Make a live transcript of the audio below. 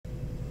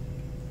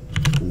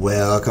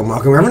Welcome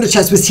to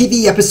ChessWhiz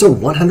TV, episode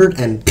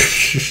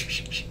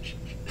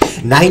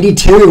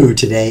 192.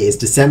 Today is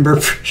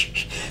December,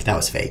 that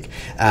was fake,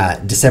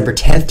 December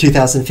 10th,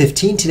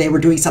 2015. Today we're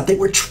doing something,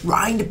 we're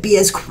trying to be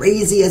as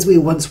crazy as we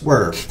once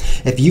were.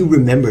 If you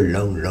remember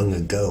long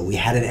ago, we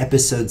had an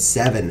episode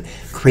 7,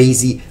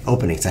 crazy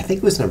openings. I think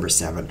it was number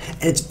 7.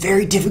 And it's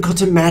very difficult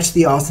to match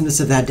the awesomeness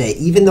of that day.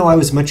 Even though I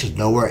was much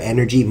lower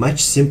energy,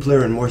 much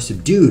simpler and more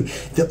subdued,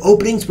 the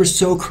openings were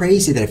so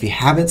crazy that if you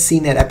haven't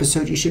seen that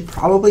episode, you should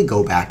probably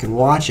go back and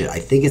watch it. I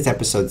think it's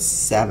episode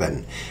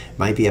 7.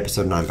 Might be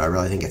episode 9, but I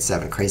really think it's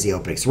 7. Crazy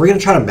openings. So we're going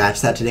to try to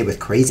match that today with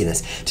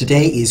craziness.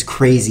 Today is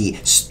crazy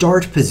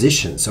start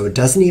position. So it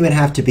doesn't even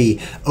have to be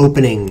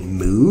opening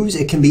moves.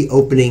 It can be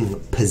opening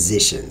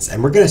positions.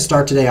 And we're going to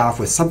start today off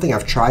with something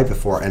I've tried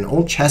before. An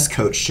old chess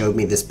coach showed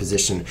me this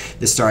position,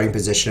 this starting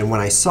position. And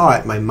when I saw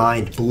it, my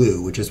mind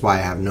blew, which is why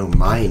I have no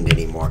mind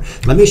anymore.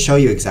 Let me show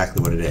you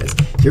exactly what it is.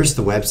 Here's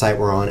the website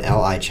we're on,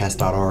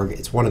 lichess.org.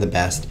 It's one of the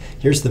best.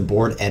 Here's the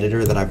board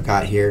editor that I've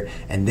got here.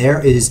 And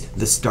there is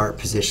the start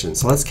position.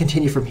 So let's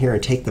continue from here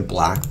and take the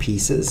black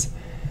pieces.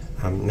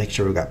 Make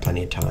sure we've got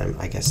plenty of time.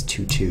 I guess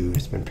 2-2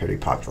 has been pretty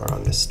popular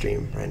on this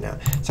stream right now.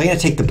 So I'm going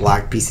to take the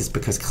black pieces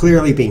because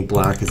clearly being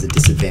black is a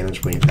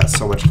disadvantage when you've got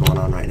so much going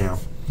on right now.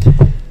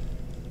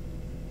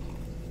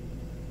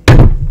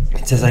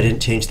 It says I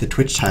didn't change the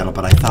Twitch title,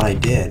 but I thought I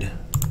did.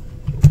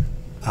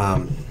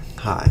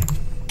 Hi.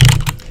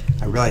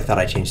 I really thought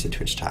I changed the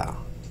Twitch title.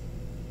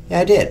 Yeah,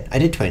 I did. I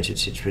did change it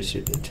to Twitch.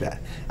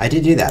 I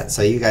did do that.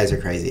 So you guys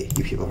are crazy,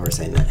 you people who are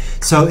saying that.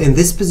 So in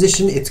this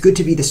position, it's good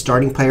to be the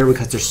starting player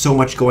because there's so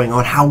much going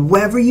on.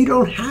 However, you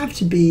don't have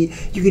to be.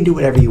 You can do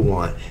whatever you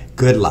want.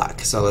 Good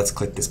luck. So let's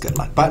click this good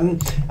luck button.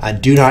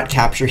 Do not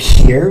capture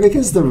here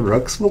because the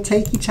rooks will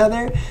take each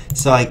other.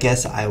 So I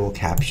guess I will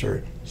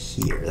capture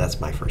here. That's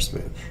my first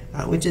move,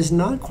 which is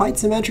not quite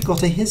symmetrical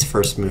to his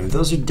first move.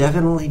 Those are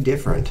definitely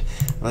different.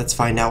 Let's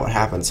find out what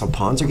happens. So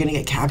pawns are going to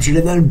get captured,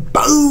 and then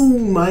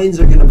boom, mines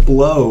are going to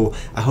blow.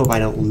 I hope I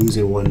don't lose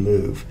in one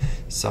move.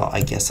 So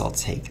I guess I'll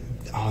take,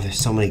 oh, there's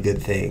so many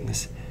good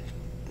things.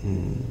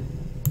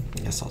 I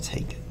guess I'll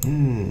take it.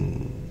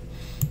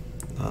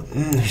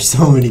 There's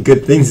so many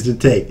good things to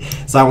take.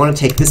 So I want to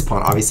take this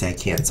pawn. Obviously I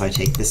can't. So I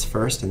take this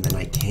first, and then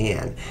I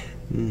can.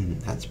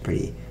 That's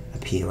pretty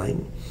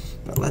appealing.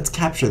 But let's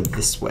capture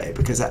this way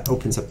because that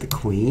opens up the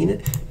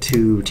queen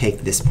to take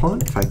this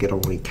pawn if I could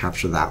only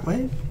capture that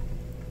way.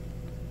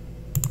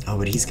 Oh,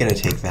 but he's going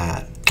to take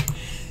that.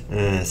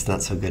 It's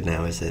not so good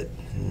now, is it?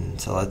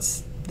 So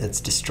let's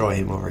destroy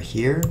him over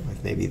here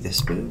with maybe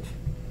this move.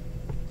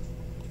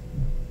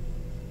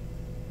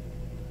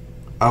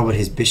 Oh, but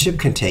his bishop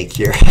can take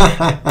here.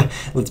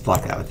 Let's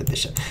block that with the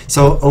bishop.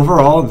 So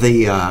overall,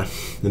 the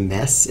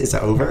mess is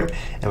over,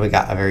 and we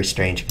got a very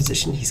strange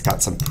position. He's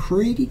got some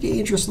pretty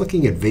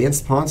dangerous-looking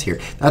advanced pawns here.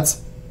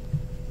 That's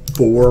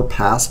 4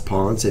 passed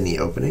pawns in the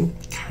opening.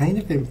 Kind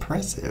of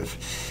impressive.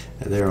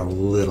 And they're a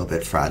little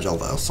bit fragile,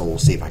 though, so we'll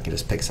see if I can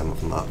just pick some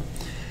of them up.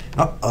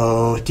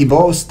 Uh-oh,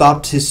 Thibault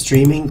stopped his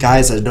streaming.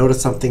 Guys, I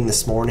noticed something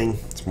this morning.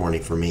 It's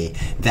morning for me,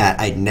 that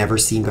I'd never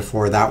seen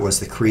before. That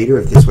was the creator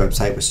of this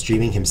website was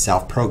streaming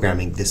himself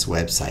programming this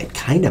website.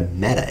 Kind of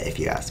meta, if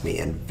you ask me,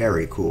 and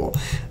very cool.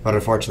 But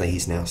unfortunately,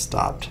 he's now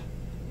stopped.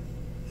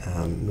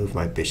 Move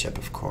my bishop,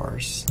 of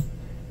course.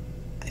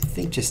 I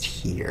think just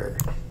here.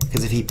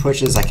 Because if he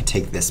pushes, I can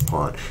take this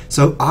pawn.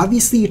 So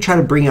obviously, you try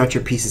to bring out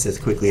your pieces as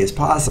quickly as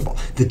possible.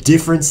 The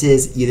difference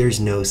is there's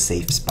no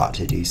safe spot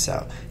to do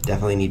so.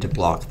 Definitely need to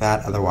block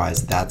that.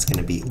 Otherwise, that's going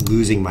to be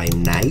losing my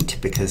knight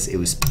because it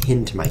was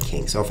pinned to my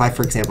king. So if I,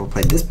 for example,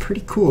 played this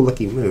pretty cool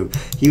looking move,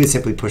 he would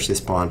simply push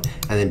this pawn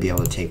and then be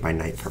able to take my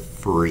knight for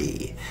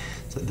free.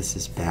 So this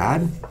is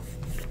bad.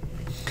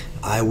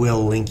 I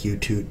will link you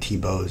to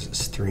Thibault's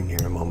stream here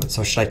in a moment.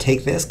 So should I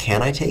take this?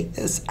 Can I take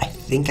this? I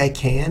think I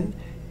can.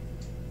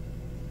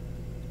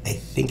 I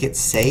think it's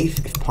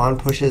safe. If pawn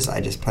pushes,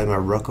 I just play my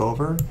rook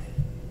over.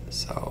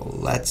 So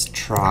let's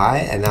try.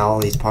 And now all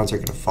these pawns are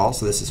going to fall,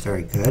 so this is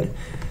very good.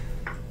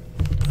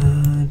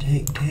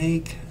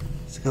 Take.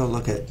 Let's go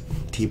look at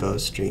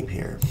Thibault's stream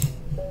here.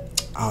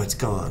 Oh, it's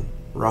gone.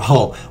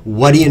 Rahul,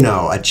 what do you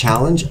know? A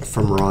challenge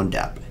from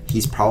Rondep.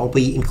 He's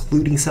probably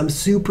including some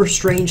super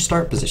strange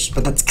start position,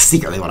 but that's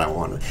secretly what I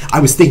wanted. I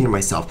was thinking to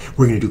myself,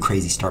 we're going to do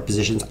crazy start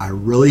positions. I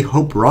really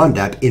hope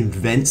Rondep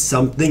invents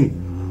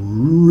something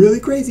really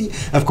crazy.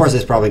 Of course,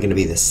 it's probably going to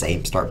be the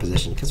same start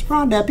position because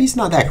Rondep, he's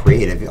not that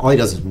creative. All he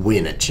does is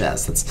win at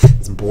chess.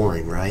 That's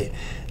boring, right?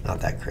 Not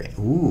that creative.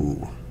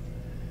 Ooh.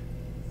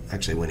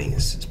 Actually, winning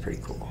is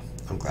pretty cool.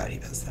 I'm glad he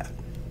does that.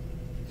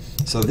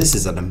 So this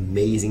is an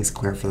amazing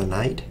square for the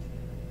knight.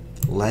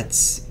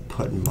 Let's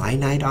put my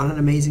knight on an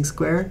amazing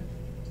square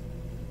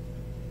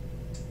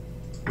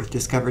with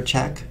discover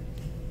check.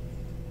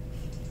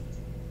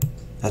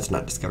 That's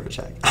not discover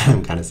check.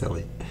 I'm kind of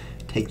silly.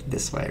 Take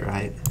this way,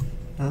 right?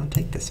 No,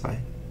 take this way.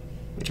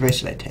 Which way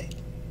should I take?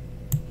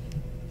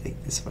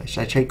 Take this way.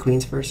 Should I trade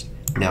queens first?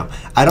 Now,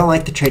 I don't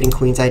like the trading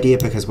queens idea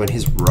because when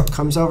his rook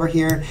comes over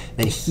here,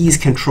 then he's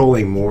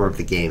controlling more of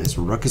the game. His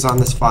rook is on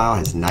this file,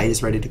 his knight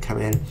is ready to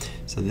come in,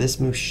 so this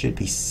move should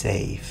be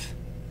safe.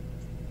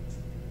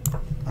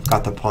 I've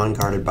got the pawn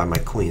guarded by my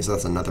queen, so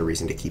that's another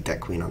reason to keep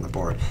that queen on the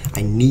board.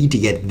 I need to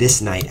get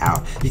this knight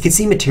out. You can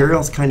see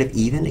material's kind of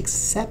even,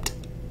 except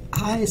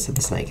I said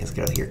this knight can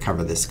go here,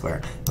 cover this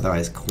square.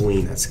 Otherwise,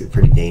 queen, that's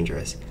pretty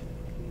dangerous.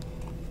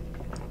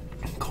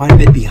 Quite a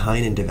bit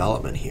behind in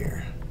development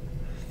here.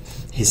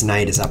 His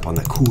knight is up on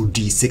the cool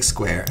d6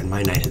 square, and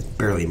my knight has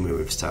barely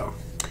moved, so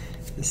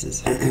this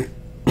is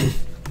this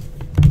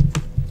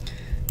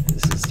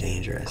is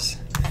dangerous.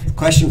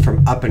 Question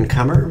from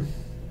up-and-comer.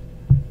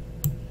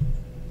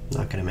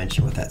 Not going to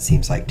mention what that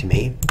seems like to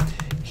me.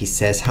 He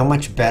says, how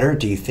much better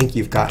do you think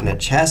you've gotten at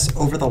chess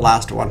over the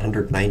last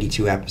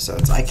 192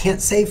 episodes? I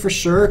can't say for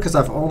sure because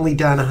I've only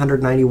done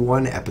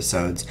 191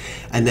 episodes,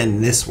 and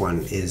then this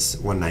one is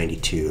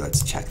 192.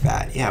 Let's check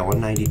that. Yeah,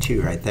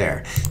 192 right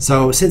there.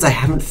 So since I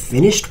haven't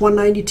finished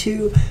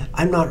 192,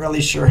 I'm not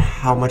really sure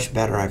how much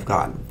better I've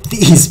gotten.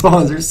 These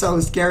pawns are so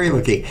scary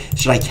looking.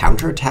 Should I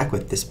counterattack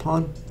with this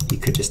pawn? You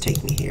could just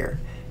take me here.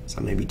 So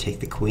maybe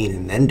take the queen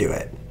and then do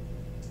it.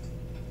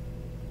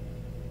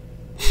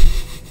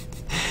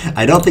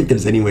 I don't think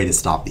there's any way to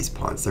stop these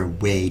pawns. They're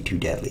way too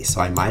deadly,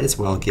 so I might as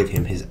well give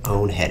him his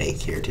own headache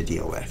here to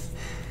deal with.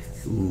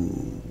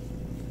 Ooh.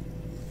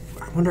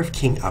 I wonder if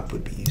king up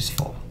would be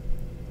useful.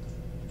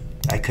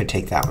 I could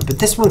take that one, but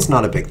this one's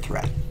not a big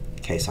threat.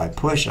 Okay, so I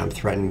push, and I'm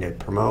threatening to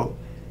promote,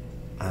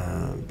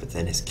 but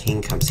then his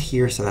king comes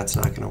here, so that's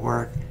not going to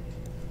work.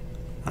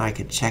 I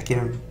could check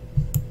him.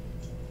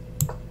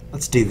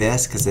 Let's do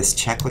this, because this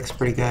check looks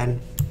pretty good.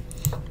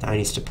 Now he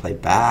needs to play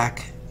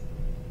back.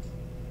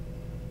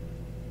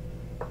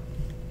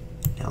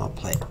 Now I'll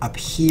play up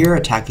here,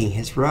 attacking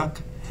his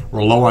rook.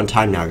 We're low on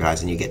time now,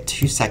 guys, and you get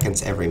 2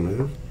 seconds every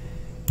move.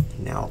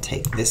 Now I'll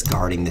take this,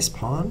 guarding this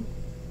pawn.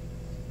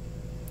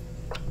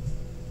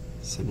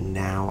 So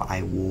now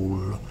I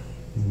will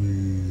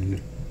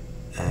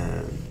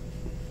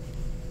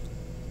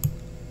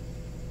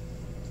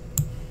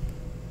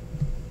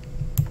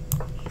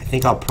I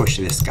think I'll push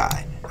this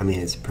guy. I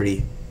mean, it's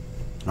pretty,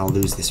 and I'll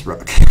lose this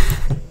rook.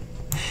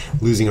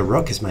 Losing a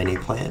rook is my new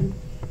plan.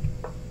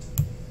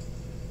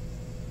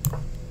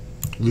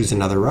 Lose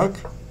another rook.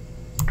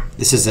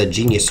 This is a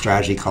genius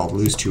strategy called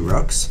lose 2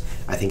 rooks.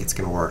 I think it's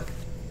going to work.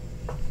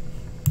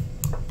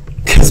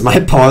 Because my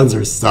pawns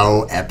are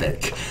so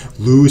epic.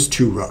 Lose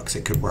 2 rooks.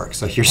 It could work.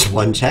 So here's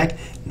one check.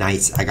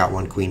 Nice. I got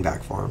 1 queen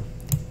back for him.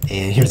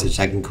 And here's a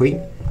second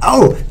queen.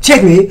 Oh,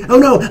 checkmate! Oh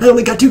no, I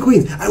only got 2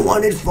 queens. I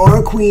wanted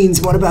 4 queens.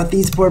 What about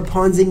these poor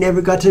pawns? They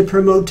never got to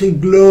promote to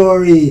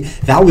glory.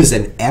 That was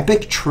an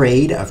epic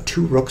trade of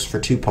 2 rooks for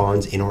 2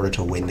 pawns in order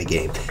to win the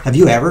game. Have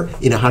you ever,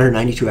 in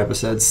 192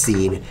 episodes,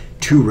 seen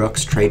 2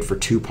 rooks trade for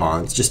 2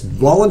 pawns? Just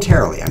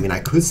voluntarily. I mean, I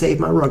could save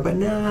my rook, but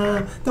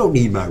nah, don't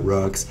need my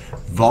rooks.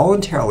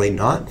 Voluntarily,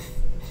 not...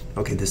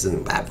 Okay, this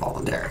isn't that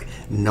voluntary.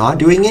 Not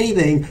doing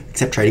anything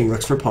except trading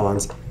rooks for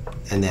pawns,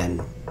 and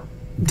then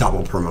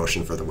double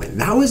promotion for the win.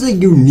 That was a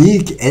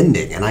unique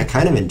ending, and I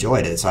kind of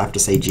enjoyed it, so I have to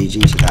say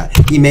GG to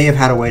that. He may have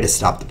had a way to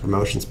stop the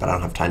promotions, but I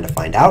don't have time to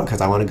find out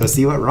because I want to go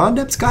see what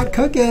Rondep's got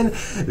cooking.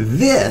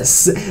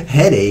 This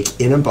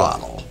headache in a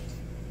bottle.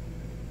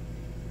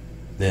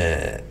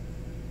 I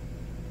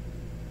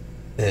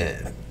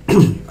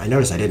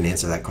noticed I didn't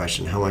answer that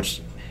question. How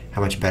much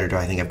better do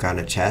I think I've gotten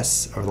at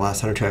chess over the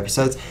last 102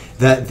 episodes?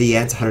 The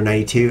answer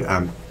 192.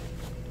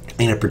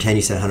 I'm going to pretend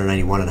you said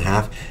 191 and a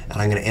half,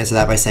 and I'm going to answer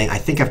that by saying I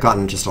think I've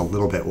gotten just a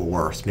little bit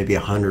worse, maybe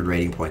 100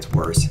 rating points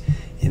worse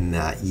in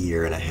that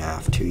year and a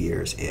half, 2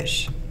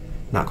 years-ish.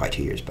 Not quite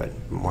 2 years, but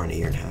more than a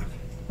year and a half.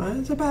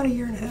 It's about a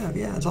year and a half.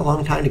 Yeah, it's a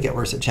long time to get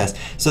worse at chess.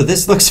 So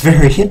this looks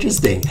very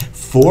interesting.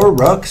 4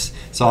 rooks,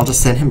 so I'll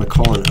just send him a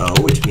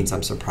 :O, which means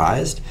I'm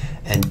surprised,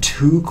 and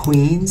 2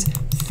 queens,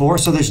 4.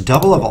 So there's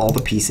double of all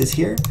the pieces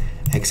here.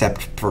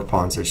 Except for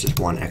pawns, there's just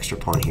 1 extra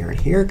pawn here and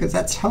here, because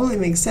that totally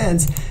makes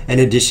sense. In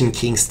addition,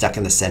 king stuck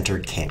in the center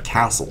can't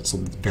castle, so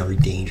it's a very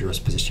dangerous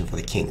position for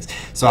the kings.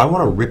 So I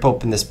want to rip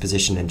open this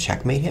position and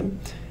checkmate him.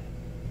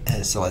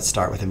 And so let's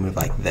start with a move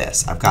like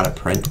this. I've got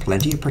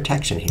plenty of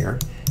protection here,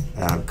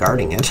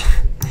 guarding it.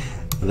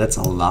 That's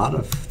a lot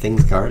of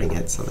things guarding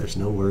it, so there's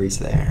no worries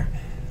there.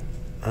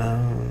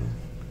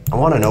 I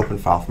want an open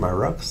file for my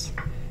rooks,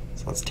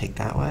 so let's take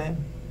that way.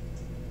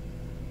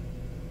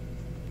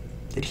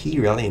 Did he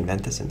really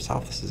invent this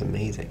himself? This is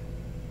amazing.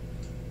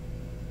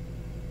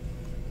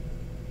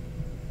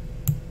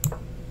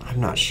 I'm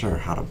not sure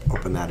how to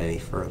open that any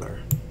further.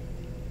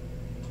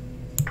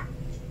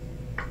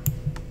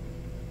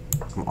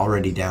 I'm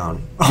already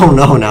down. Oh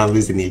no, now I'm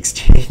losing the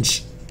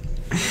exchange.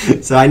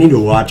 So I need to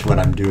watch what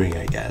I'm doing,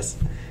 I guess,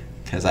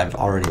 because I've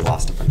already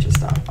lost a bunch of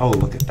stuff. Oh,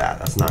 look at that.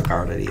 That's not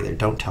guarded either.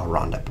 Don't tell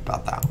Rondep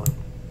about that one.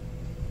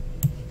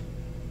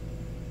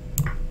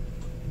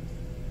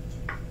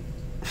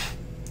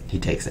 He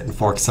takes it and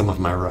forks some of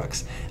my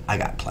rooks. I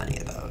got plenty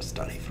of those,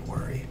 don't even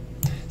worry.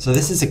 So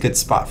this is a good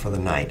spot for the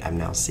knight, I'm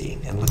now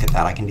seeing. And look at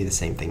that, I can do the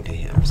same thing to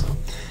him. So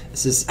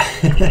this is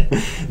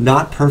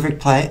not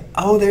perfect play.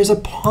 Oh, there's a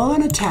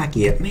pawn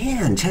attacking it.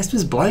 Man,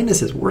 ChessWhiz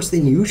blindness is worse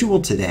than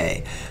usual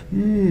today.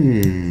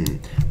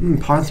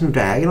 Pawns move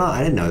diagonal? I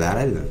didn't know that.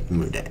 I didn't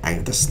move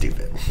diagonal. That's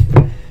stupid.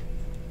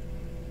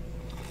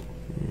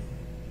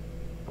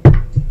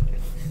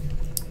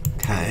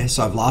 Okay,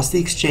 so I've lost the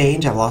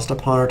exchange, I've lost a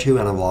pawn or two,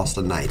 and I've lost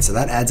a knight. So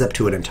that adds up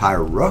to an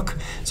entire rook.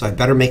 So I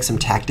better make some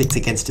tactics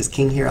against his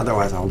king here,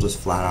 otherwise I'll just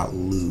flat out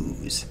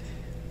lose.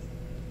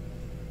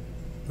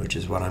 Which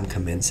is what I'm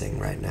commencing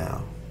right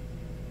now.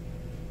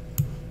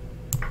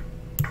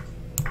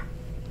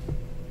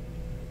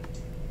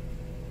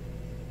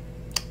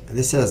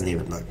 This doesn't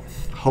even look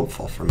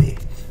hopeful for me.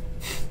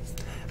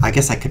 I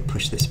guess I could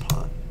push this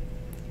pawn.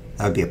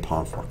 That would be a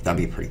pawn fork. That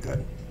would be pretty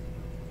good.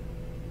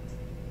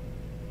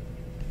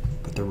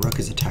 But the rook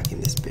is attacking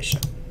this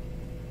bishop.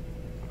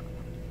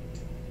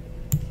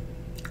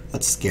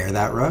 Let's scare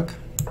that rook.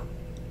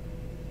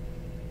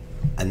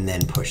 And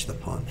then push the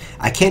pawn.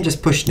 I can't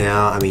just push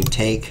now. I mean,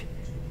 take.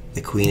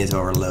 The queen is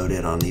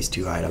overloaded on these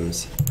two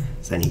items.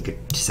 So then he could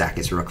sack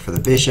his rook for the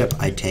bishop.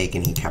 I take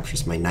and he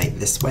captures my knight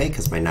this way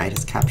because my knight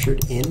is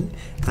captured in.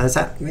 Is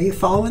that, are you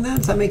following that?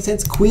 Does that make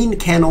sense? Queen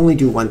can only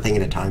do one thing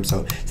at a time.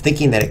 So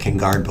thinking that it can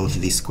guard both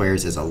of these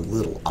squares is a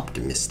little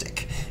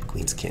optimistic.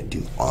 Queens can't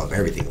do all of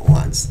everything at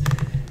once.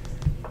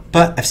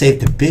 But I've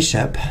saved the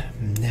bishop.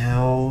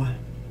 Now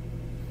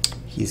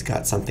he's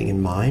got something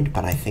in mind,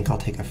 but I think I'll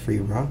take a free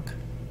rook.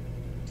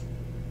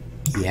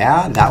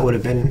 Yeah, that would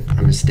have been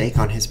a mistake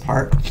on his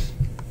part,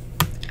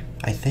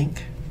 I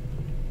think.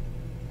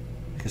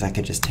 Because I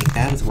could just take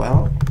that as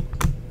well.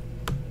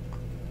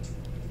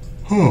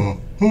 I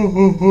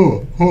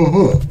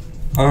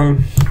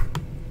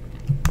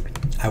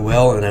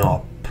will, and then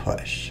I'll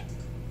push.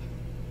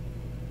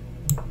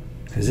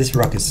 Because this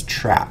rook is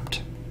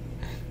trapped.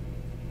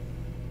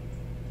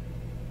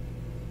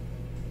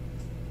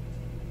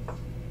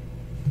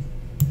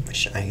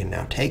 Which I can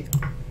now take.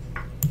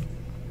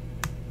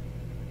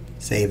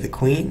 Save the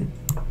queen.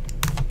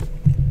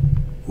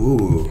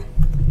 Ooh,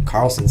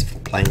 Carlsen's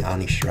playing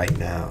Anish right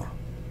now.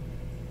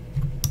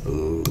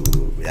 Ooh,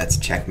 that's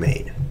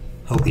checkmate.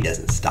 Hope he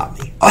doesn't stop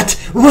me. What?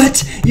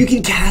 What? You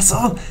can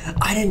castle?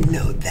 I didn't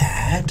know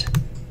that.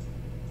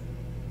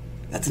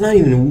 That's not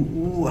even.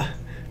 Ooh,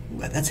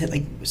 that's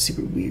like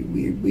super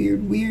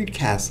weird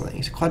castling.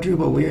 It's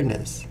quadruple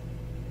weirdness.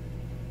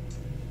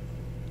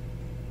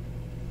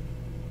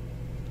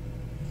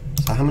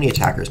 So how many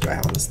attackers do I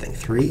have on this thing?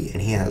 3,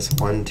 and he has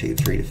 1, 2,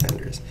 3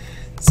 defenders.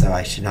 So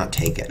I should not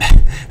take it.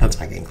 That's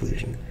my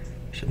conclusion.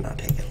 Should not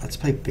take it. Let's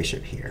play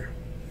bishop here.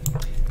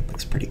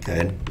 Looks pretty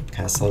good.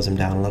 Kind of slows him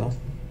down a little.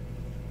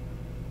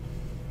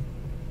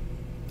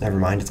 Never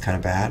mind, it's kind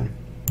of bad.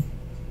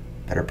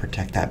 Better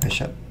protect that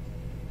bishop.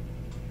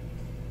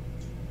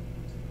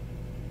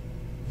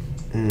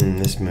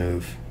 This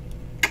move.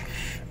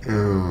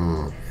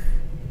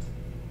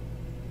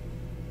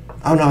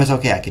 Oh no, it's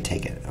okay, I could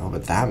take it. Oh,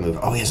 but that move.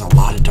 Oh, he has a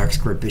lot of dark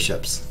squared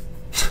bishops.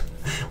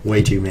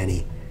 Way too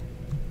many.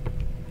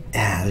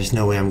 Ah, there's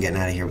no way I'm getting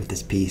out of here with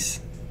this piece.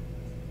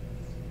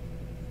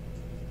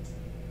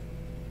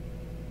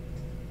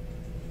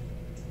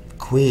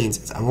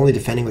 Queens. I'm only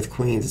defending with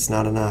queens. It's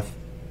not enough.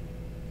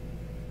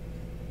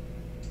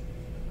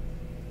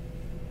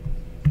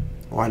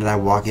 Why did I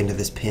walk into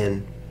this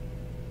pin?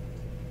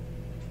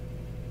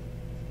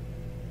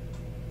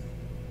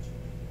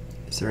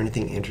 Is there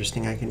anything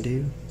interesting I can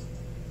do?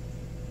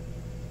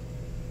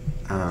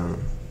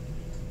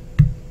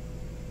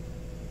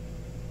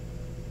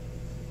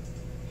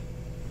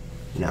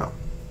 No.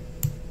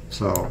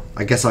 So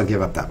I guess I'll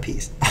give up that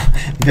piece.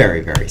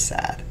 Very, very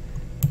sad.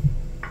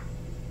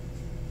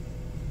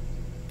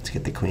 Let's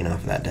get the queen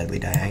off of that deadly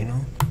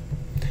diagonal.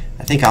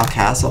 I think I'll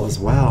castle as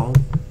well.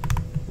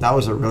 That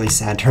was a really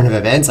sad turn of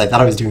events. I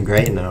thought I was doing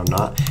great, and then I'm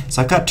not.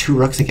 So I've got 2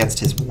 rooks against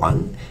his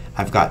 1.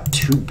 I've got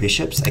 2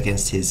 bishops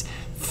against his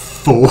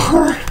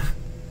 4.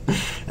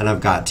 And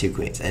I've got 2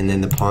 queens. And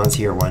then the pawns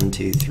here, 1,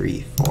 2,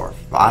 3, 4,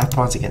 5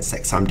 pawns against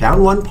 6. So I'm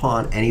down 1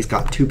 pawn, and he's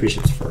got 2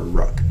 bishops for a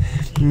rook.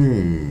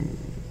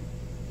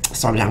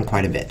 So I'm down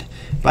quite a bit.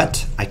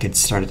 But I could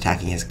start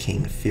attacking his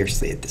king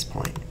fiercely at this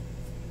point.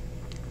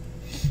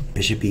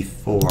 Bishop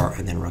e4,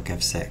 and then rook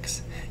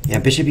f6. Yeah,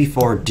 bishop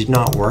e4 did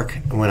not work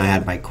when I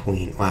had my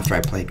queen, well, after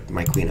I played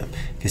my queen up.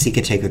 Because he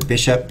could take with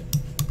bishop,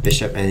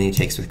 bishop, and then he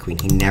takes with queen.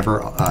 He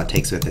never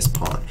takes with this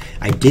pawn.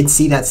 I did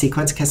see that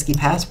sequence Kesky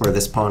pass where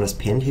this pawn is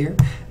pinned here,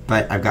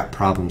 but I've got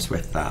problems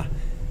with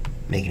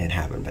making it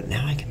happen. But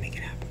now I can make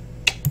it happen.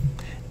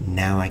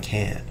 Now I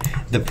can.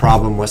 The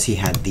problem was he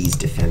had these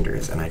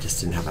defenders, and I just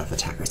didn't have enough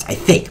attackers. I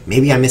think.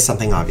 Maybe I missed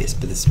something obvious,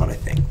 but this is what I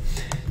think.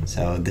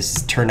 So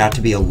this turned out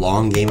to be a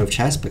long game of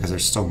chess because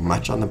there's so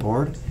much on the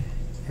board.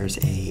 There's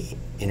a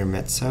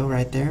intermezzo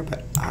right there,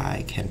 but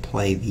I can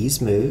play these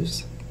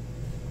moves.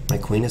 My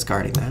queen is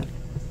guarding that.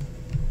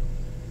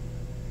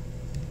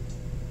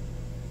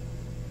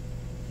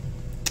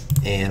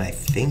 And I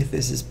think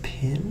this is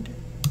pinned.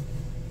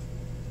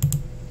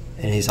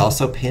 And he's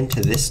also pinned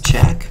to this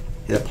check.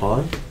 hit a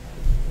pawn.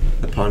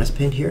 The pawn is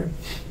pinned here.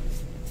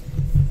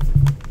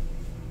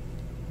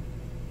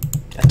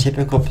 A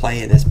typical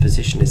play in this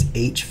position is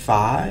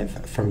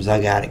h5 from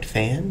Zug Addict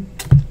Fan.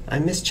 I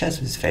miss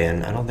ChessWhiz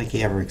Fan. I don't think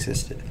he ever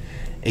existed.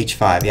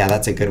 h5, yeah,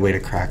 that's a good way to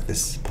crack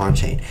this pawn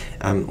chain.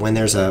 When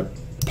there's a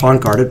pawn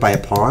guarded by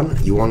a pawn,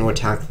 you want to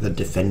attack the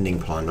defending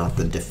pawn, not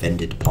the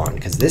defended pawn.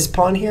 Because this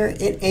pawn here,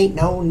 it ain't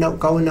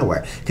going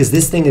nowhere. Because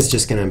this thing is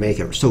just going to make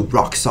it so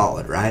rock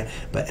solid, right?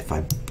 But if I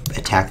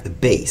attack the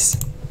base,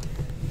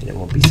 then it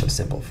won't be so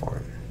simple for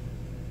him.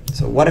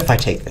 So what if I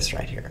take this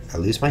right here? I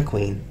lose my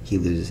queen, he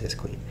loses his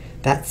queen.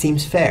 That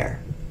seems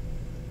fair.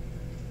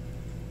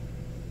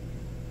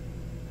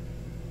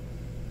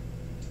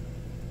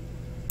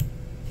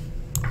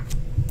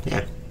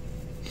 Yeah.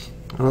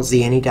 I don't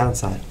see any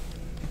downside.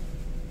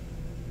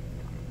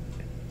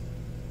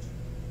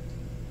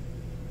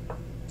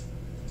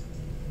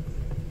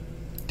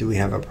 Do we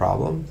have a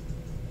problem?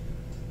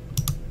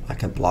 I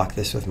could block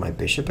this with my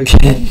bishop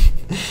again.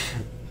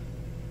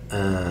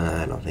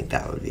 I don't think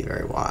that would be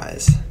very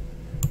wise.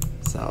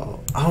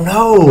 So, oh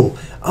no!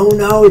 Oh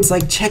no, it's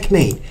like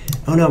checkmate.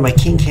 Oh no, my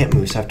king can't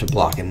move, so I have to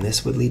block, and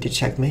this would lead to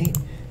checkmate.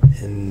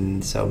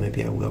 And so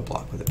maybe I will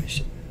block with a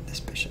bishop, this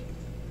bishop.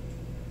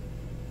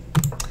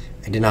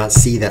 I did not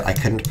see that I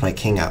couldn't play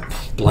king up.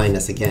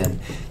 Blindness again.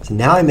 So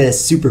now I'm in a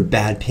super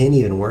bad pin,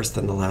 even worse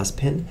than the last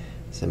pin.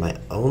 So my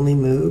only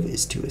move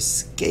is to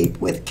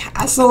escape with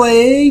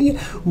castling.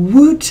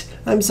 Woot!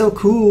 I'm so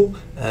cool.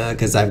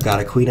 Because I've got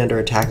a queen under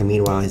attack, and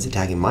meanwhile he's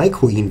attacking my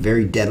queen.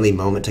 Very deadly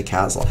moment to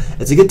castle.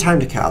 It's a good time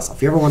to castle.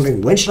 If you're ever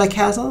wondering, when should I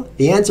castle?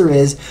 The answer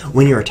is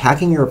when you're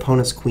attacking your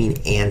opponent's queen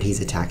and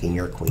he's attacking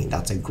your queen.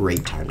 That's a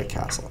great time to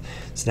castle.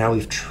 So now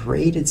we've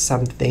traded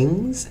some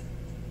things.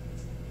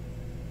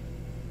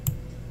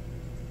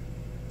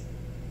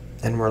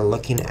 And we're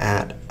looking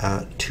at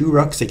 2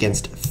 rooks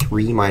against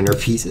 3 minor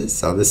pieces,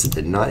 so this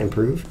did not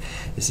improve.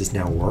 This is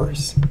now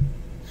worse.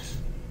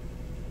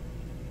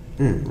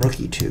 Rook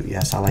e2,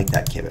 yes, I like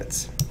that,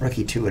 Kibitz. Rook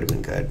e2 would have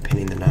been good,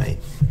 pinning the knight.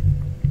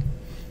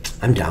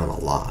 I'm down a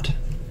lot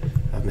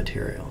of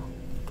material,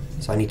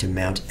 so I need to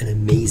mount an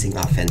amazing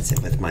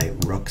offensive with my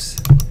rooks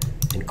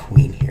and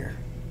queen here.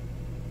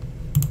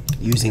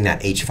 Using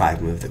that h5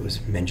 move that was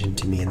mentioned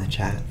to me in the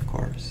chat, of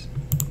course.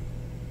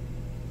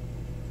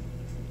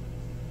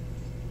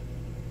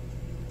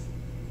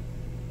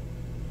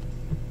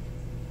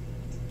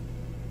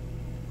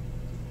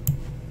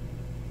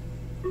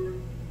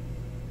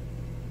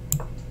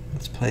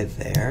 Let's play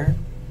there.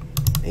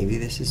 Maybe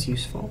this is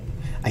useful.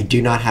 I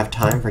do not have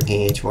time for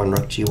king h1,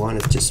 rook g1.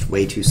 It's just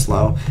way too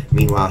slow.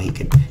 Meanwhile, he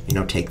could,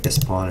 take this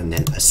pawn, and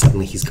then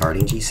suddenly he's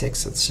guarding g6,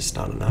 so it's just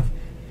not enough.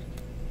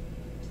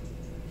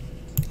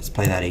 Let's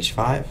play that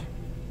h5.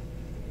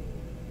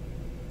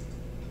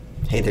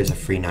 Hey, there's a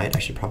free knight I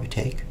should probably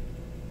take.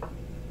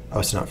 Oh,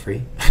 it's not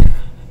free.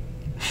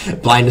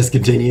 Blindness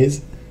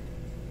continues.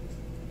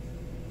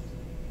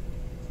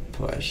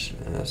 Push.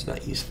 That's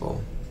not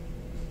useful.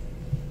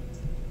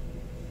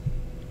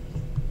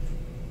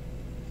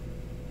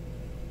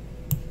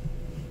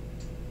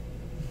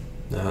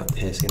 No,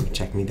 it's going to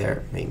check me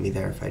there, make me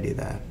there if I do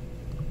that.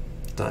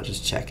 It's not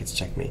just check, it's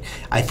checkmate.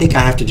 I think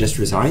I have to just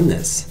resign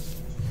this.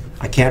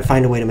 I can't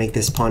find a way to make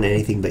this pawn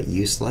anything but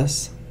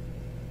useless.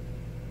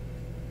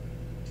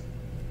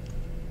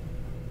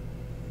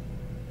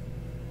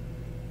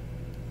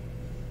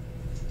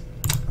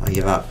 I'll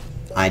give up.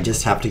 I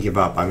just have to give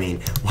up. I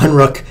mean, 1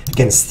 rook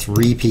against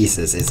 3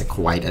 pieces is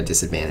quite a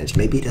disadvantage.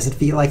 Maybe it doesn't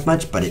feel like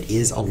much, but it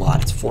is a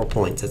lot. It's 4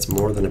 points. It's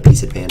more than a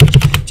piece advantage.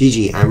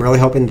 GG. I'm really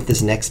hoping that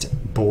this next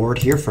board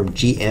here from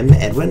GM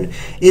Edwin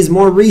is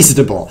more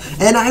reasonable.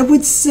 And I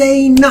would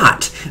say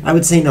not. I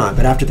would say not.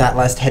 But after that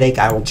last headache,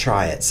 I will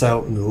try it.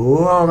 So,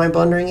 am I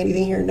blundering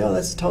anything here? No,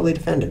 that's totally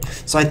defended.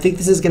 So I think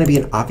this is going to be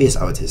an obvious,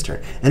 oh, it's his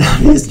turn. An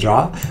obvious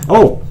draw.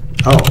 Oh,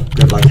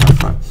 good luck, have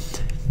fun.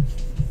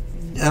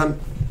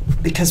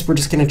 Because we're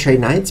just going to trade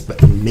knights,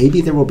 but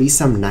maybe there will be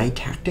some knight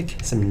tactic,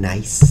 some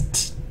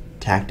nice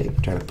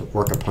tactic, trying to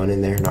work a pun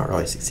in there, not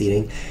really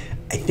succeeding.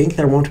 I think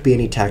there won't be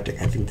any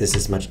tactic. I think this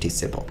is much too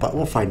simple, but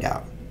we'll find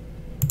out.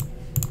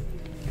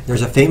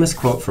 There's a famous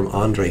quote from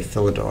Andrei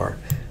Philidor,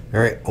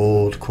 very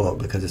old quote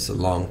because it's a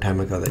long time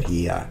ago that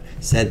he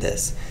said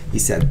this. He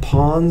said,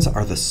 "Pawns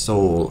are the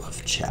soul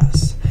of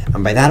chess."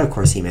 And by that, of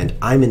course, he meant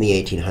I'm in the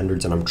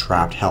 1800s and I'm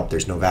trapped, help,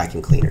 there's no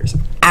vacuum cleaners.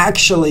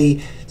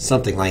 Actually,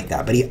 something like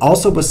that. But he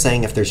also was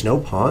saying if there's no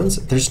pawns,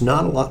 there's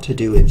not a lot to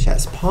do in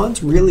chess.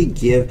 Pawns really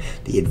give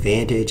the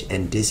advantage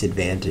and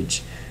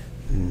disadvantage.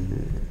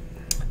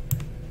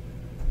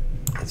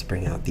 Let's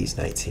bring out these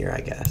knights here,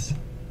 I guess.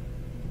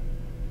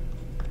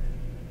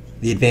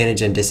 The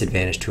advantage and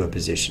disadvantage to a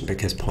position,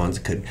 because pawns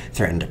could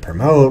threaten to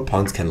promote,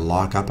 pawns can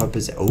lock up a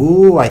position.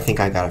 Oh, I think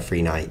I got a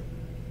free knight.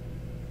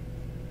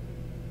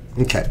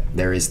 Okay,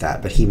 there is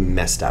that, but he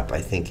messed up.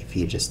 I think if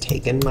he had just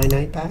taken my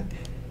knight back,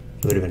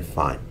 it would have been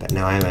fine. But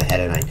now I'm ahead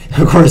of knight.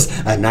 Of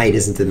course, a knight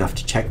isn't enough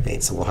to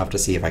checkmate, so we'll have to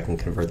see if I can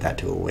convert that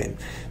to a win.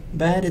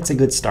 But it's a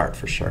good start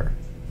for sure.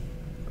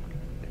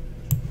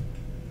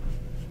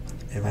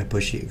 If I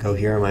push you, go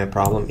here, am I a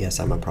problem? Yes,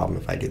 I'm a problem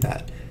if I do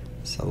that.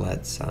 So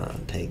let's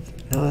take,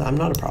 no, I'm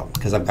not a problem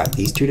because I've got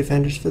these two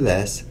defenders for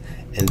this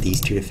and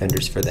these two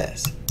defenders for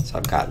this. So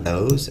I've got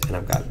those and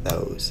I've got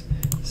those.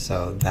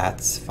 So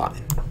that's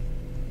fine.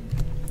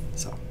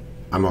 So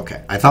I'm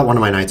okay. I thought one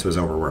of my knights was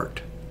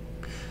overworked.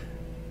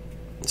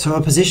 So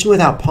a position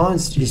without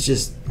pawns is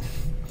just,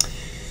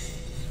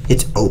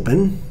 it's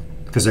open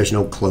because there's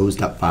no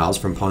closed up files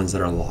from pawns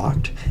that are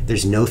locked.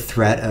 There's no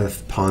threat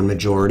of pawn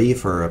majority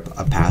for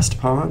a passed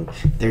pawn.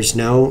 There's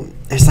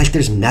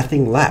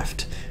nothing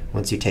left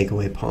once you take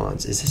away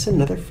pawns. Is this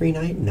another free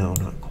knight? No,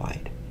 not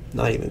quite.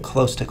 Not even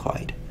close to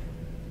quite.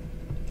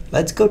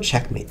 Let's go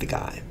checkmate the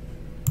guy.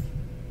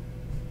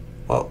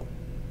 Whoa.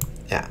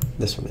 Yeah,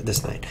 this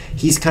knight.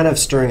 He's kind of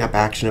stirring up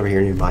action over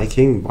here near my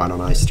king. Why don't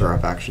I stir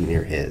up action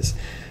near his?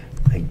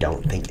 I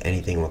don't think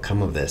anything will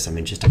come of this. I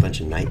mean, just a bunch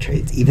of knight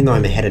trades. Even though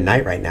I'm ahead of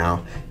knight right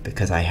now,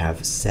 because I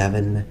have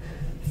 7,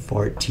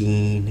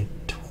 14,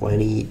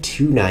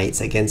 22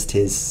 knights against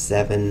his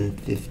 7,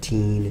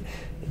 15,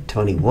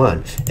 21.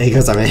 And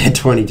because I'm ahead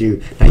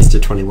 22 knights to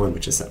 21,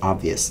 which is an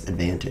obvious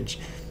advantage.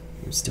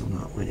 I'm still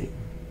not winning.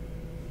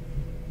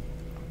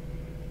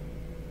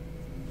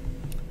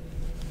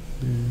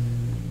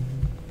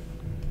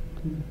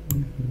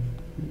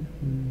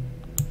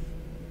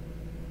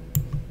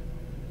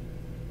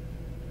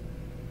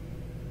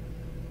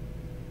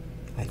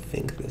 I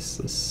think this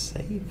is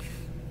safe.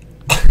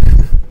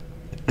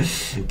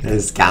 Kind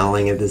of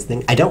scowling at this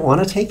thing. I don't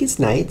want to take his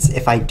knights.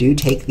 If I do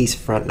take these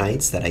front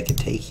knights that I could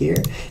take here,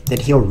 then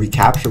he'll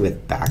recapture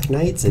with back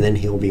knights, and then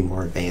he'll be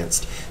more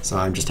advanced. So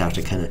I just have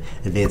to kind of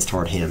advance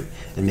toward him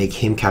and make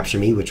him capture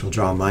me, which will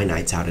draw my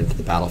knights out into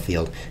the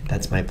battlefield.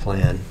 That's my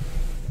plan.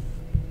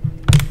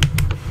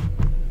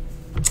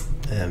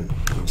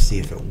 We'll see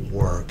if it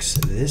works.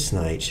 This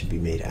knight should be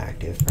made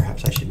active.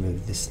 Perhaps I should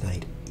move this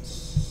knight.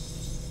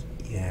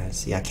 Yeah,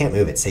 see, I can't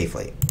move it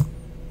safely.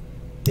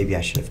 Maybe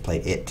I should have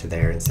played it to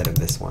there instead of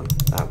this one.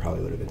 That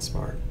probably would have been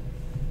smart.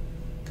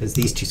 Because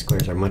these two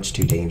squares are much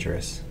too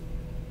dangerous.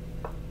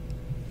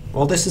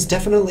 Well, this is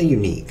definitely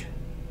unique.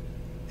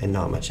 And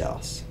not much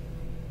else.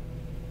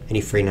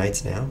 Any free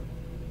knights now?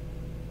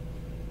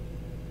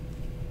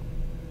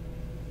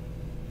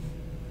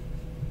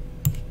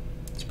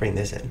 Let's bring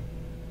this in.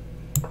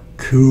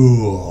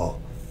 Cool.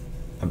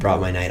 I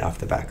brought my knight off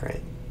the back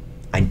rank.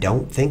 I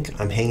don't think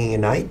I'm hanging a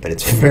knight, but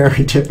it's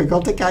very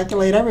difficult to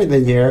calculate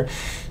everything here.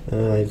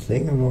 I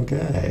think I'm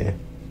okay.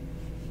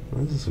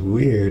 This is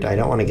weird. I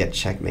don't want to get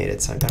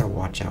checkmated, so I better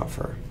watch out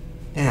for.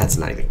 Yeah, it's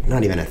not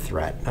even a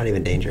threat, not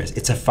even dangerous.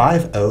 It's a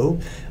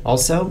 5-0.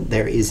 Also,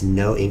 there is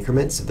no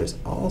increment, so there's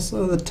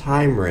also the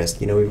time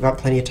risk. You know, we've got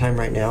plenty of time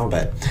right now,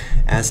 but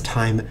as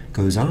time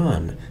goes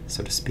on,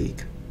 so to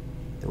speak,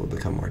 it will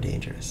become more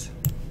dangerous.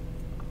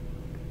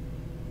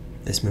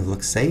 This move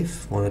looks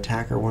safe. One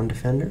attacker, one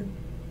defender.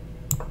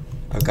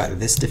 I've got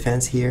this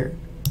defense here,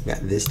 I've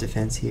got this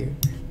defense here,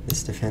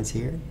 this defense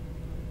here,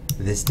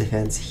 this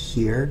defense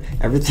here.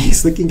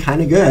 Everything's looking kind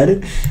of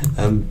good.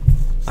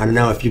 I don't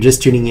know, if you're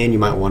just tuning in, you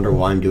might wonder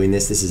why I'm doing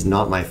this. This is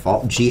not my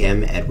fault.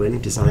 GM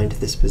Edwin designed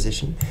this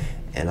position,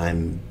 and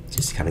I'm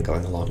just kind of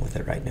going along with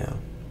it right now.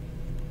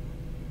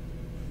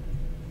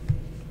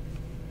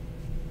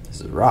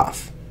 This is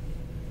rough.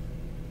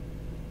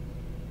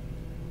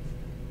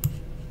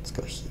 Let's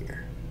go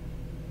here.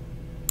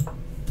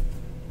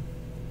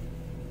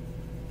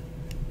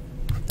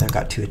 I've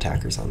got 2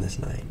 attackers on this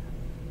knight.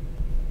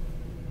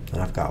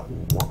 And I've got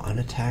 1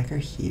 attacker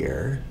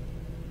here.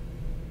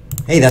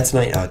 Hey, that's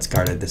knight. Oh, it's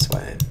guarded this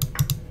way.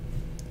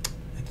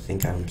 I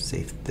think I'm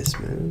safe with this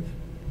move.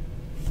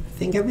 I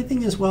think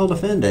everything is well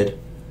defended.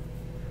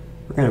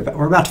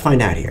 We're about to find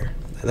out here.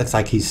 It looks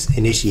like he's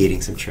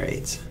initiating some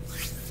trades.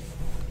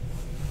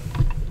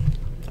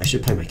 I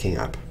should play my king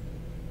up.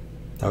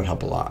 That would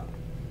help a lot.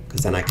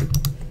 Because then I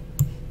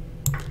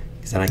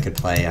could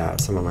play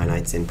some of my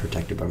knights in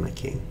protected by my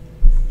king.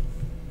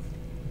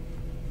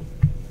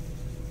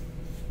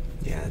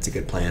 Yeah, that's a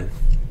good plan.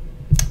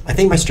 I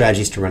think my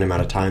strategy is to run him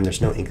out of time.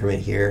 There's no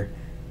increment here.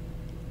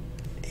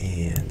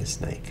 And this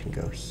knight can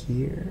go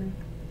here.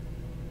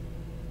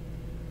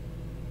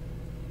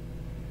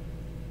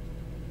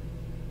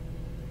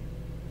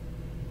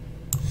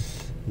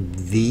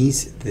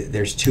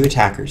 There's 2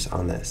 attackers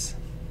on this.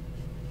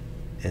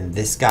 And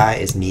this guy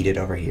is needed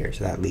over here.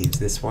 So that leaves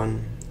this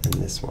one and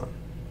this one.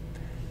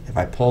 If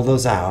I pull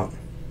those out,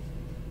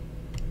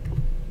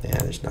 yeah,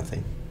 there's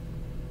nothing.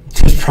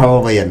 There's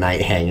probably a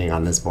knight hanging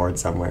on this board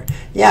somewhere.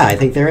 Yeah, I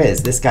think there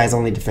is. This guy's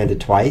only defended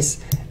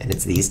twice, and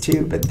it's these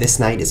 2, but this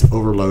knight is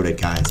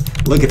overloaded, guys.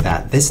 Look at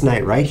that. This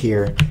knight right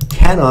here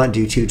cannot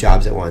do 2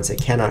 jobs at once.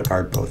 It cannot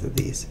guard both of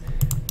these.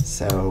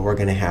 So we're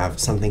going to have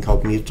something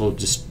called mutual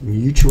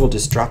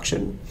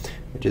destruction,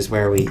 which is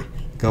where we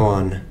go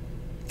on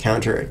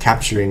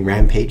capturing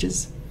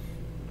rampages.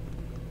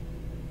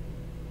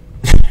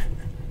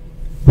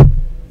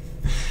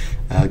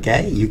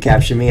 Okay, you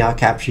capture me, I'll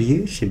capture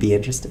you. Should be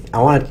interesting.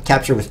 I want to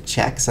capture with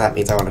check, so that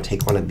means I want to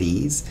take one of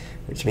these,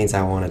 which means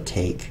I want to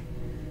take...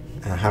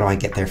 how do I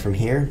get there from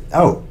here?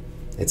 Oh,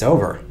 it's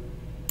over.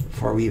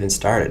 before we even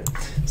started.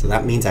 So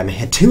that means I'm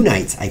ahead 2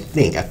 knights, I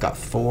think. I've got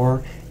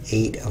 4,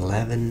 8,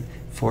 11,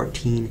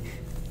 14,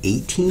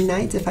 18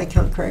 knights if I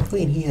count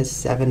correctly, and he has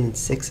 7 and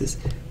 6s.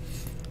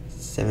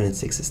 7 and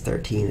 6 is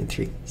 13 and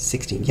 3,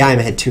 16. Yeah, I'm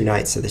ahead 2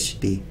 knights, so this should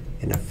be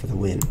enough for the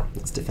win.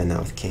 Let's defend that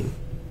with king.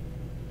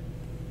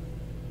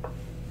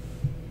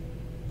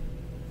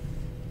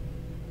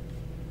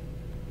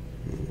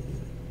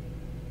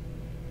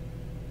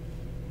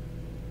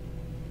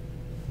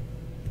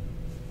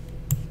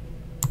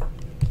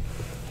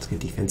 Let's get a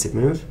defensive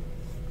move.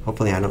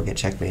 Hopefully I don't get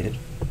checkmated.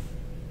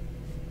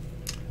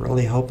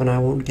 Really hoping I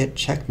won't get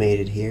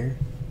checkmated here.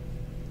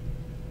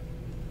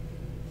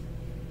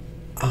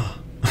 Ah.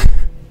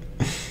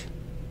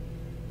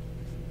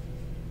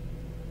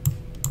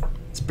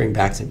 Bring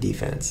back some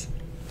defense.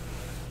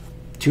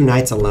 2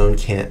 knights alone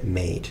can't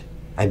mate.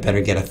 I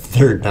better get a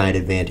 3rd knight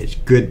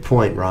advantage. Good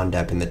point,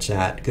 Rondep in the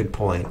chat. Good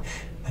point.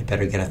 I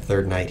better get a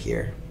 3rd knight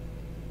here.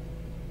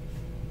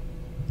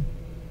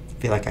 I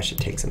feel like I should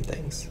take some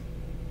things.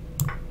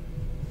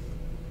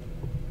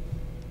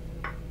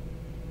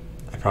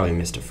 I probably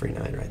missed a free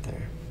knight right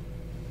there.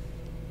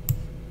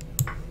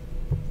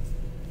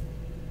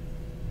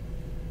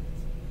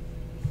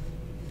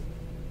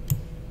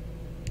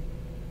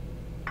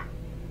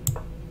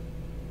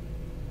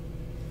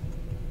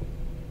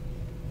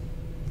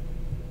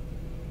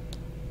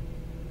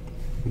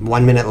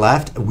 1 minute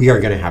left. We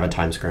are going to have a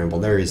time scramble.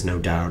 There is no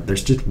doubt.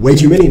 There's just way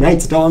too many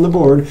knights still on the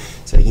board.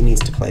 So he needs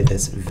to play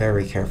this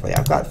very carefully.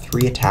 I've got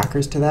 3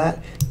 attackers to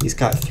that. He's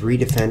got 3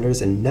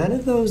 defenders, and none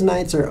of those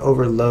knights are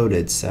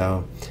overloaded.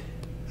 So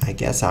I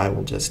guess I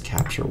will just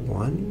capture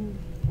 1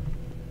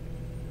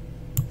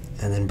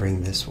 and then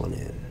bring this one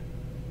in.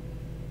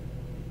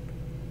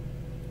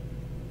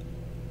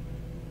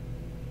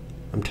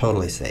 I'm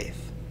totally safe.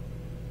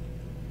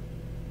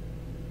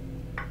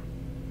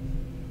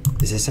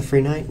 Is this a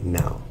free knight?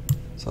 No.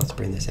 So let's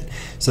bring this in.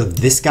 So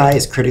this guy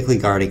is critically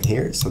guarding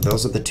here. So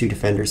those are the 2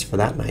 defenders for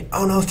that knight.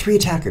 Oh no, 3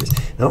 attackers.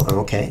 No, I'm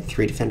okay.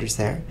 3 defenders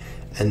there.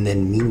 And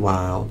then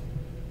meanwhile,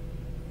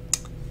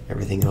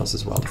 everything else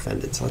is well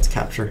defended. So let's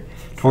capture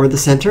toward the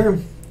center,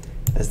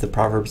 as the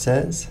proverb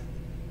says.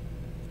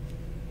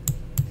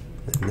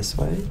 And this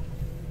way.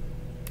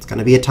 It's going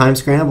to be a time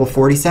scramble,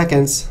 40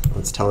 seconds.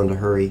 Let's tell him to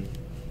hurry.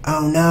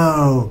 Oh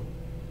no!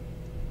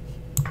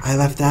 I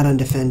left that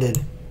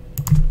undefended.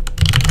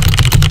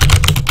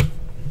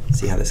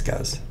 See how this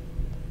goes.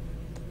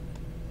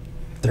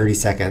 30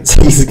 seconds.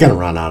 He's going to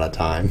run out of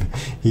time.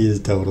 He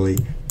is totally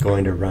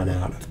going to run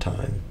out of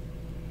time.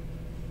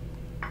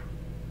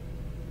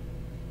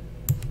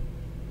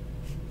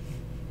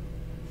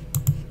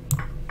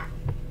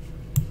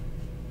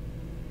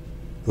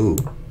 Ooh,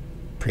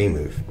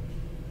 pre-move.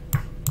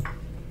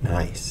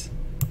 Nice.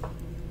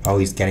 Oh,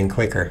 he's getting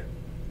quicker.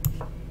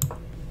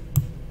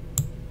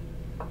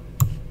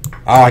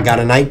 Oh, I got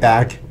a knight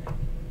back.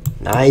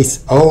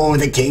 Nice. Oh,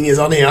 the king is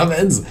on the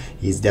ovens.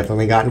 He's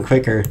definitely gotten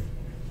quicker.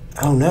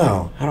 Oh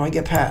no, how do I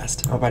get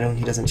past? Oh,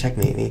 he doesn't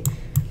checkmate me.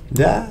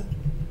 Duh.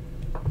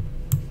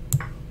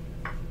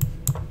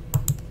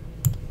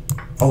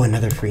 Oh,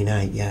 another free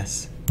knight,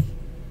 yes.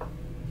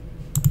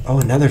 Oh,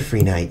 another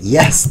free knight.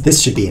 Yes,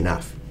 this should be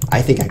enough.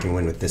 I think I can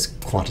win with this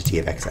quantity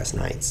of excess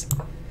knights.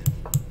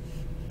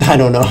 I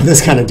don't know,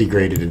 this kind of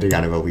degraded into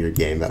kind of a weird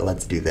game, but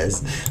let's do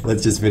this.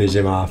 Let's just finish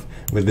him off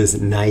with this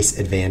nice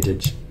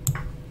advantage.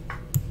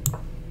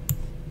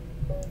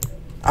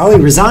 Oh,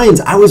 he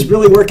resigns. I was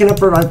really working up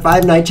for my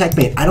 5 knight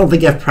checkmate. I don't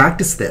think I've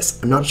practiced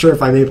this. I'm not sure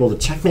if I'm able to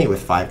checkmate with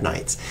 5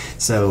 knights.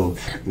 So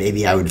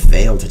maybe I would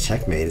fail to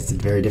checkmate. It's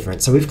very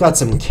different. So we've got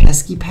some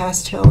Kesky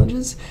Pass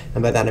challenges.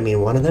 And by that I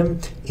mean one of them.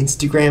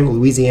 Instagram,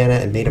 Louisiana,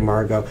 and Maida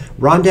Margot.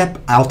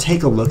 Rondep, I'll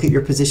take a look at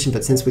your position,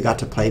 but since we got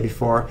to play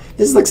before,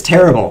 this looks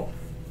terrible.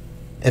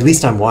 At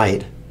least I'm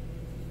white.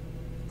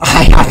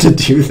 I have to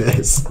do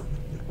this.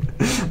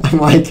 I'm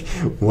like,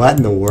 what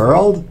in the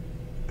world?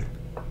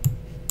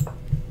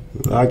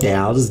 Okay,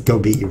 I'll just go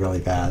beat you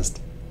really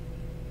fast.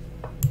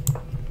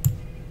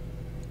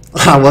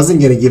 I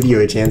wasn't going to give you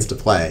a chance to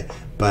play,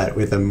 but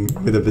with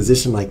a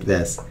position like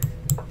this,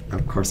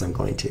 of course I'm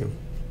going to.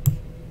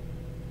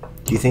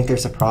 Do you think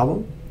there's a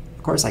problem?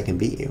 Of course I can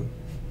beat you.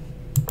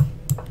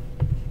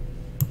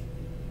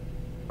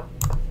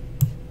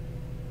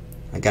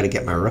 I got to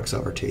get my rooks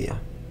over to you.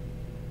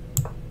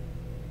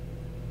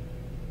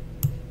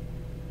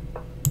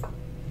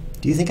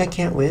 Do you think I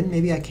can't win?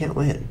 Maybe I can't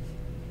win.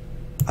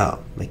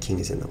 Oh, my king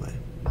is in the way.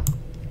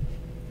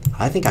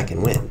 I think I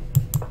can win.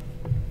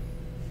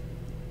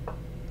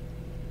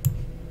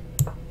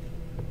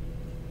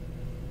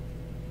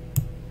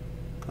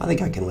 I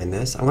think I can win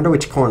this. I wonder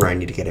which corner I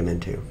need to get him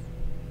into.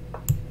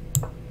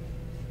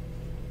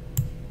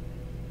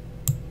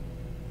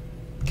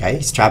 Okay,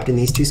 he's trapped in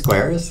these 2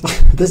 squares.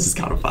 This is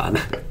kind of fun.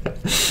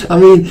 I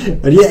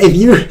mean, if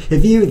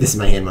you, this is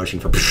my hand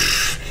motion for.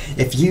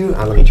 If you,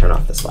 let me turn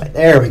off this light.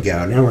 There we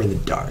go. Now we're in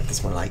the dark.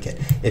 That's more like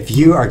it. If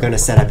you are going to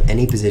set up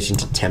any position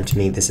to tempt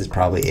me, this is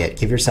probably it.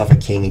 Give yourself a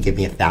king and give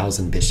me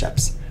 1,000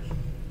 bishops.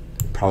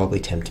 Probably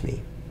tempt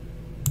me.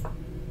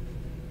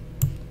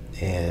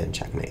 And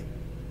checkmate.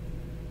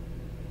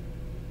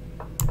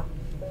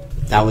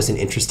 that was an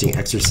interesting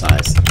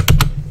exercise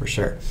for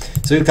sure.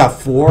 So we've got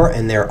 4,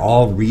 and they're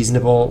all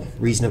reasonable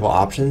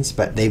options,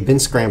 but they've been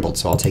scrambled,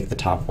 so I'll take the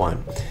top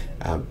one.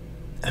 Oh,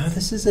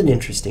 this is an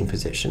interesting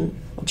position.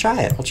 I'll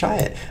try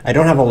it. I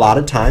don't have a lot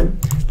of time.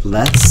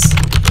 Let's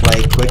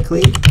play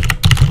quickly.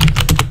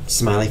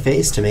 Smiley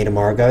face, tomato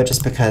Margot,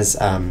 just because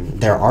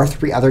there are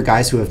 3 other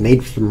guys who have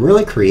made some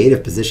really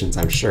creative positions,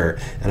 I'm sure,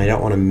 and I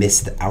don't want to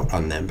miss out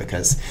on them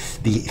because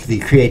the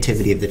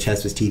creativity of the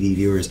ChessWhiz TV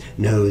viewers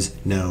knows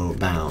no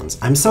bounds.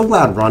 I'm so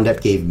glad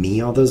Rondep gave me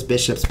all those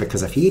bishops,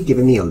 because if he had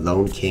given me a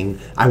lone king,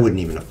 I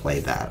wouldn't even have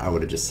played that. I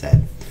would have just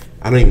said,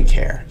 I don't even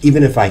care.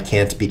 Even if I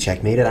can't be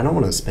checkmated, I don't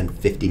want to spend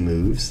 50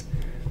 moves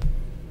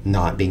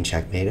not being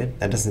checkmated.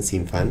 That doesn't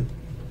seem fun.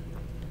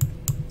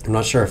 I'm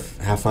not sure if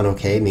have fun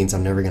okay means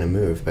I'm never going to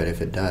move, but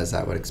if it does,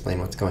 that would explain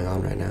what's going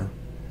on right now.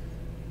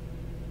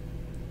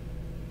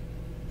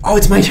 Oh,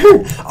 it's my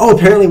turn! Oh,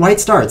 apparently white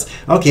starts.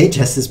 Okay,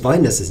 Chess's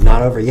blindness is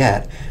not over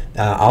yet.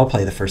 I'll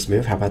play the first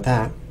move. How about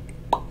that?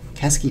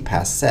 Kesky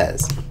Pass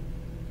says,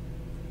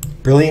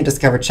 brilliant,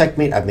 discover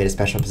checkmate. I've made a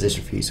special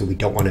position for you, so we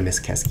don't want to miss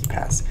Kesky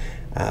Pass.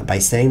 By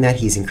saying that,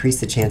 he's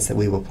increased the chance that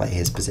we will play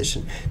his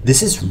position.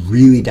 This is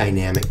really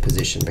dynamic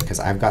position because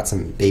I've got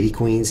some baby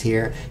queens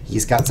here.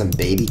 He's got some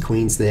baby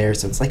queens there,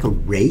 so it's like a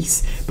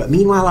race. But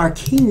meanwhile, our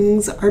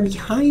kings are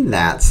behind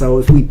that. So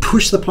if we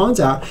push the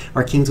pawns out,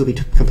 our kings will be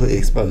completely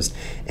exposed.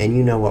 And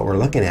you know what we're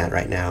looking at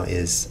right now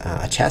is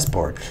a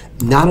chessboard.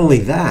 Not only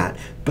that,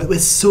 but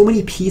with so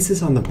many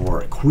pieces on the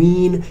board,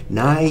 queen,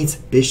 knights,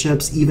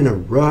 bishops, even a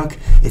rook,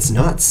 it's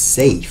not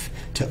safe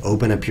to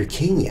open up your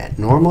king yet.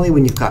 Normally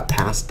when you've got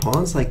passed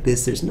pawns like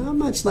this, there's not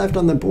much left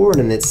on the board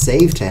and it's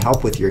safe to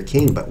help with your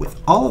king, but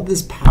with all of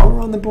this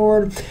power on the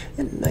board,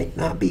 it might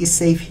not be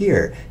safe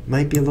here. It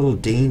might be a little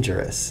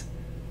dangerous.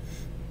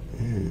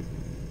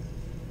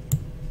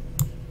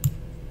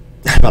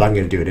 But I'm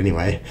going to do it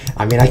anyway.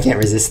 I mean, I can't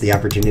resist the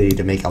opportunity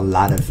to make a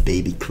lot of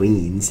baby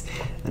queens.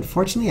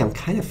 Unfortunately, I'm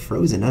kind of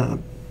frozen up.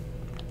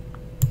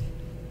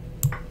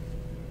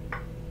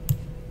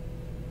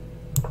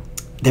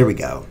 There we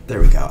go.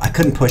 There we go. I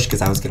couldn't push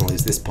because I was going to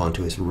lose this pawn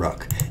to his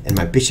rook, and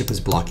my bishop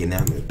was blocking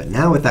that move. But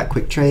now with that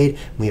quick trade,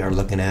 we are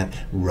looking at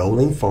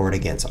rolling forward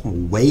again. So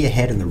I'm way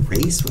ahead in the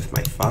race with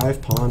my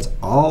 5 pawns,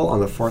 all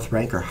on the 4th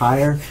rank or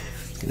higher.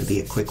 It's going to be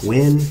a quick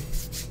win,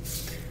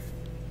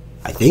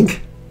 I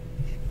think.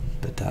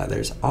 But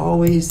there's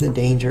always the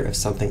danger of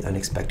something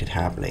unexpected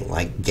happening,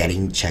 like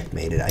getting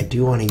checkmated. I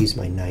do want to use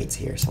my knights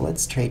here, so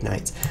let's trade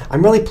knights.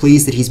 I'm really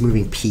pleased that he's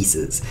moving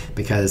pieces,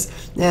 because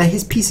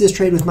his pieces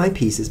trade with my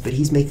pieces, but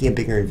he's making a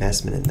bigger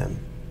investment in them.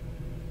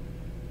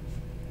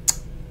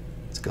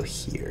 Let's go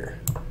here,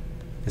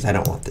 because I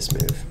don't want this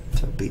move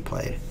to be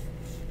played.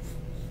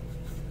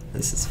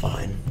 This is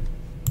fine.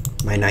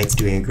 My knight's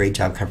doing a great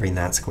job covering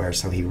that square,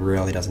 so he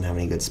really doesn't have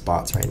any good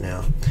spots right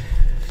now.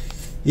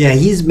 Yeah,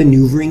 he's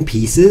maneuvering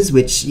pieces,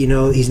 which, you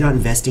know, he's not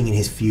investing in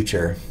his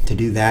future. To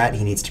do that,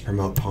 he needs to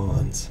promote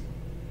pawns.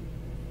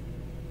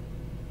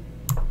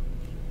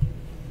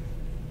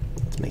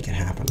 Let's make it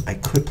happen. I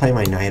could play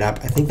my knight up.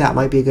 I think that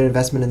might be a good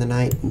investment in the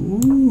knight.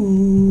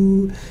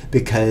 Ooh,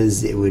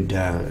 because it would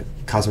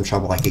cause some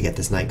trouble. I could get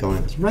this knight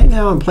going. Right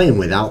now, I'm playing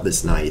without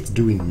this knight. It's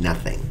doing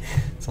nothing.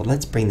 So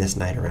let's bring this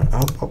knight around.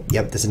 Oh,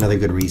 yep, that's another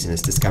good reason,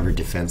 is discover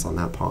defense on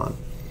that pawn.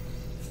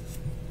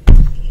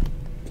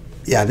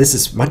 Yeah, this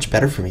is much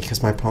better for me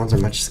because my pawns are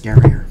much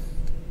scarier.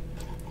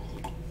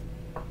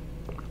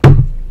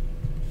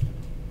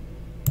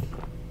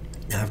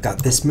 Now I've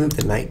got this move.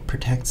 The knight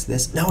protects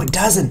this. No, it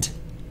doesn't!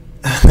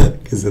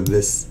 Because of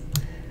this.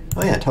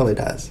 Oh yeah, it totally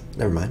does.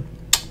 Never mind.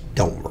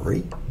 Don't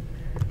worry.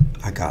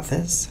 I got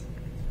this.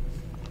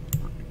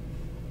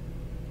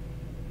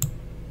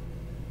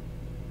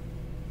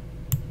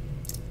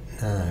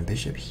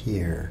 Bishop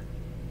here.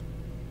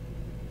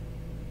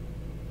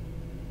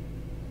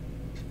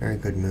 Very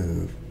good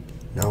move.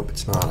 Nope,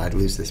 it's not. I'd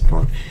lose this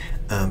pawn.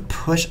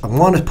 Push. I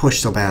want to push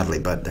so badly,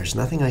 but there's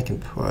nothing I can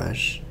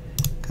push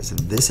because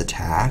of this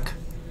attack.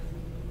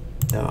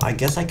 No, I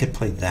guess I could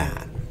play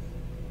that.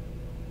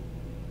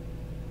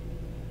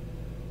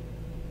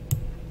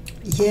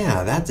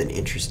 Yeah, that's an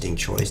interesting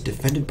choice.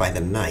 Defended by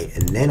the knight,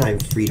 and then I'm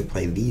free to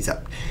play these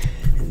up.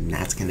 And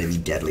that's going to be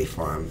deadly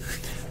for him.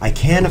 I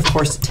can, of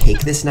course,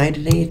 take this knight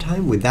at any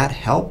time. Would that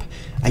help?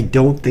 I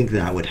don't think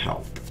that would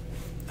help.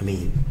 I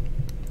mean,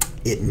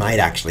 it might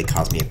actually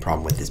cause me a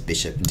problem with this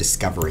bishop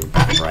discovering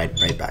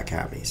right back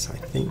at me. So I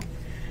think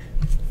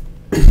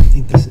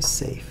this is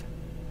safe.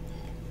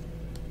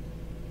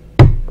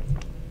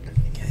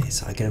 Okay,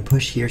 so I can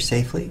push here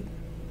safely.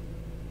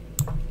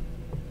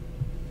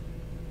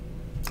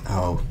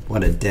 Oh,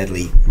 what a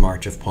deadly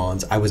march of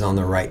pawns. I was on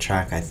the right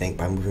track, I think,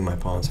 by moving my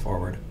pawns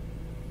forward.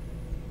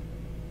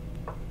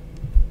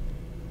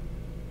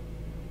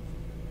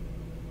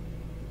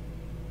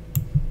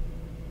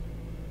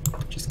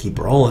 Just keep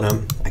rolling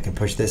them. I can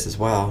push this as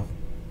well,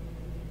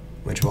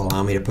 which will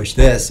allow me to push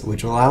this,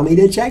 which will allow me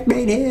to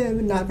checkmate him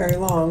in not very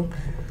long.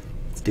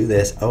 Let's do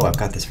this. Oh, I've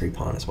got this free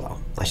pawn as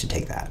well. I should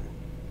take that.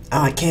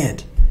 Oh, I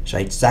can't. Should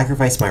I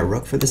sacrifice my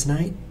rook for this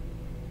knight?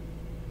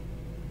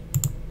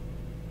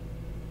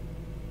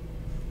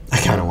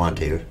 want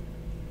to.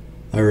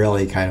 I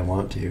really kind of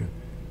want to.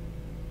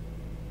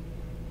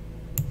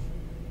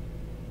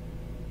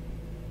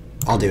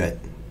 I'll do it.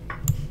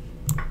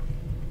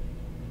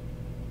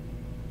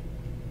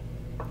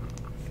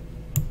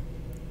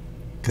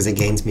 Because it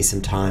gains me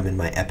some time in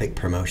my epic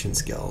promotion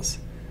skills.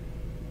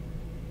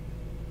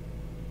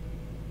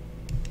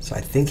 So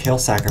I think he'll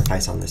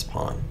sacrifice on this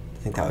pawn. I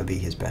think that would be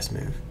his best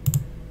move.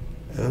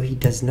 Oh, he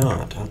does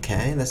not.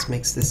 Okay, this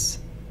makes this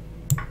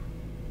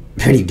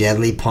pretty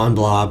deadly pawn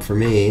blob for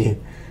me.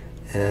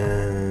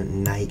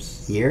 Knight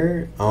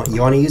here. Oh,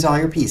 you want to use all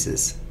your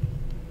pieces.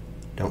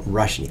 Don't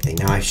rush anything.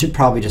 Now I should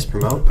probably just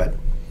promote, but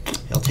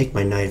he'll take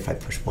my knight if I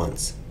push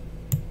once.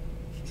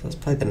 So let's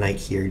play the knight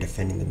here,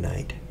 defending the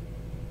knight.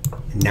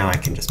 And now I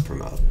can just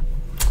promote.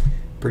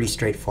 Pretty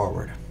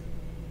straightforward.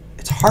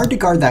 It's hard to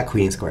guard that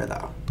queen square,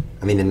 though.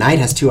 I mean, the knight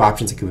has two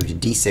options. It can move to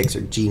d6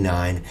 or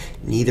g9.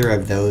 Neither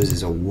of those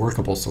is a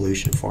workable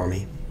solution for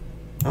me.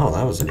 Oh,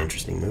 that was an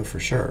interesting move for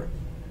sure.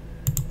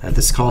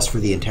 This calls for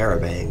the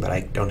interrobang, but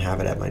I don't have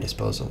it at my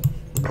disposal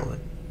at the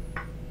moment.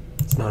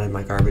 It's not in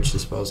my garbage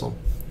disposal.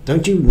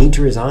 Don't you need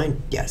to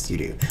resign? Yes, you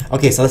do.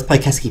 Okay, so let's play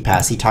Kesky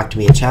Pass. He talked to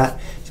me in chat,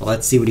 so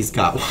let's see what he's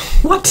got.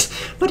 What?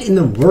 What in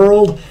the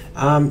world?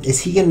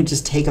 Is he going to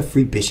just take a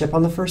free bishop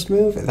on the first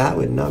move? That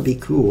would not be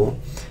cool.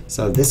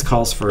 So this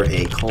calls for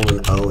a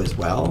 :O as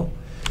well.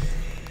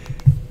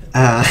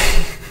 I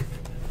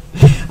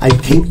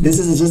think this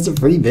is just a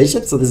free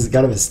bishop, so this is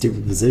kind of a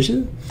stupid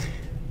position.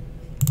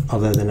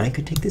 Although the knight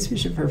could take this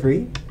bishop for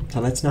free. So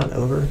let's not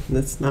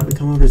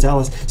become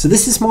overzealous. So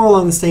this is more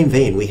along the same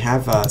vein. We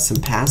have some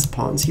passed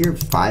pawns here,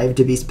 5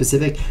 to be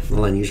specific. A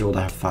little unusual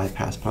to have 5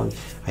 passed pawns.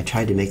 I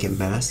tried to make it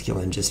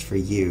masculine just for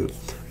you.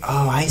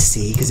 Oh, I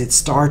see, because it's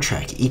Star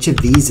Trek. Each of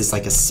these is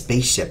like a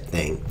spaceship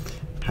thing.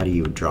 How do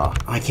you draw?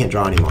 Oh, I can't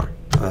draw anymore.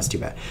 Oh, that's too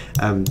bad.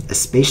 A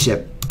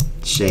spaceship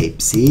shape,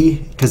 see?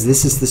 Because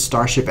this is the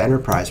Starship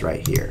Enterprise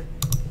right here.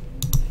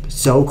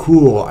 So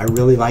cool. I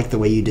really like the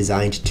way you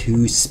designed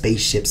 2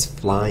 spaceships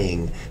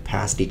flying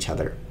past each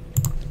other.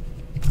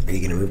 Are you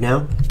going to move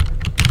now?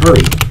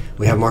 Hurry.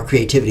 We have more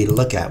creativity to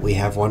look at. We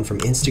have one from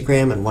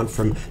Instagram and one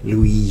from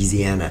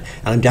Louisiana.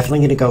 And I'm definitely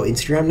going to go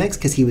Instagram next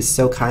because he was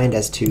so kind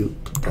as to...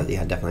 Oh,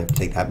 yeah, definitely have to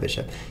take that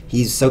bishop.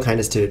 He's so kind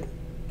as to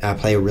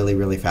play a really,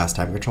 really fast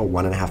time control,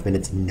 1.5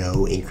 minutes,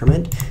 no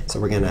increment. So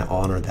we're going to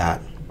honor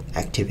that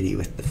activity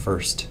with the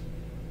first.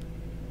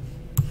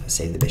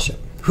 Save the bishop.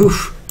 Whew,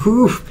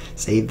 whew.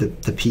 Save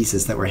the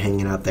pieces that were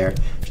hanging out there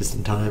just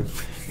in time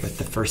with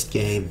the first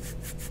game.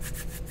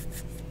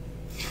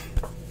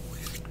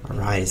 All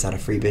right, is that a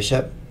free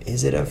bishop?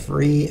 Is it a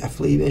flea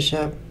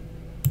bishop?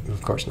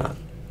 Of course not.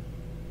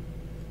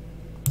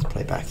 Let's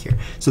play back here.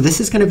 So this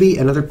is going to be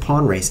another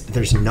pawn race.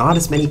 There's not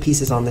as many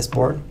pieces on this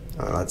board.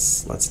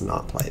 Let's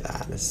not play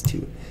that. It's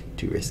too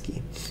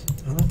risky.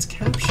 Oh, let's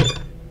capture.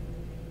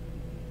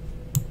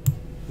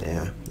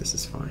 Yeah, this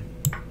is fine.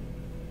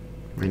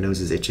 My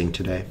nose is itching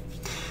today.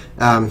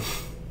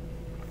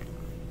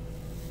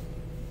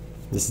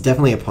 This is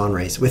definitely a pawn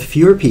race with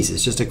fewer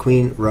pieces, just a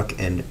queen, rook,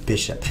 and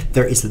bishop.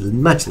 There is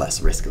much less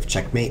risk of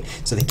checkmate,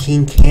 so the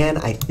king can,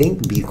 I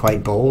think, be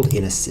quite bold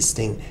in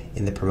assisting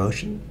in the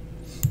promotion.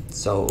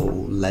 So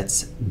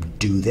let's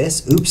do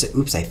this.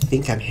 Oops, I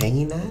think I'm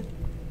hanging that.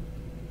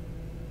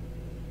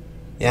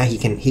 Yeah, he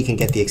can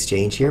get the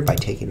exchange here by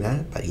taking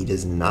that, but he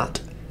does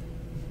not.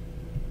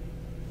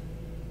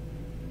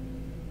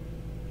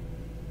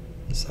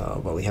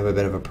 So, but we have a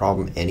bit of a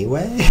problem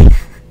anyway.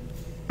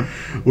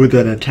 With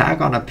an attack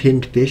on a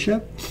pinned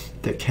bishop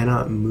that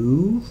cannot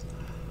move.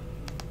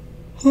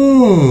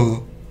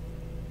 Oh,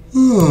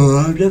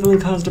 I've definitely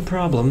caused a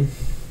problem.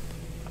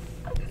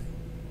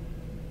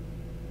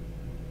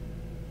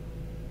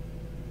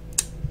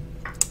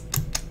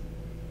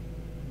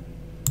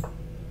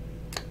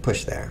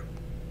 Push there.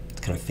 It's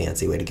kind of a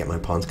fancy way to get my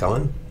pawns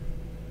going.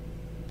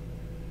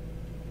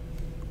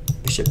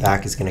 Bishop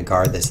back is going to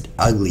guard this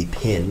ugly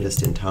pin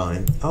just in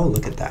time. Oh,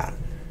 look at that.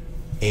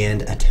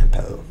 And a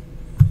tempo.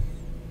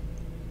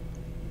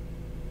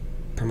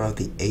 Promote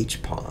the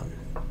H pawn.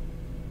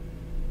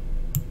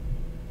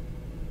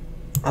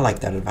 I like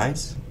that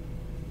advice.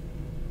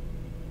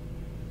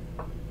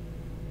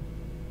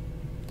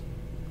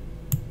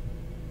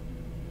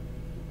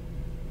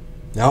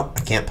 Nope, I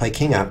can't play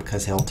king up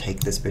because he'll take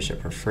this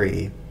bishop for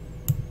free.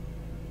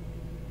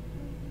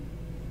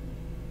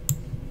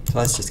 So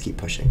let's just keep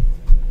pushing.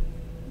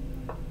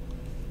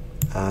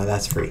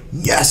 That's free.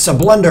 Yes, a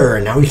blunder!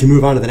 Now we can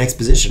move on to the next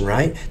position,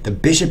 right? The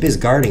bishop is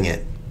guarding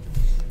it.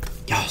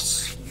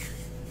 Yes.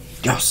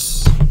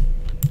 Yes.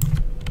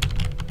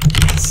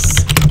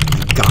 Yes.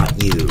 I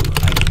got you.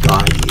 I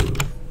got you.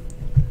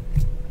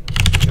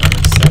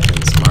 You're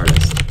second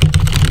smartest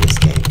in this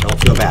game. Don't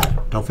feel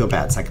bad. Don't feel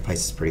bad. Second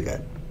place is pretty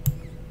good.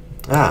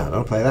 Ah,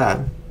 don't play that.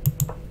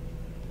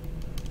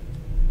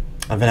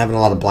 I've been having a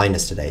lot of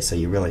blindness today, so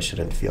you really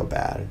shouldn't feel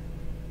bad.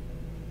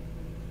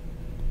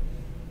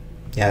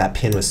 Yeah, that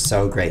pin was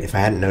so great. If I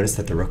hadn't noticed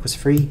that the rook was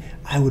free,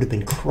 I would have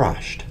been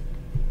crushed.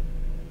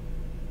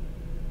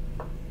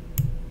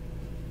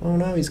 Oh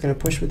no, he's going to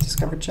push with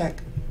discovered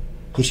check.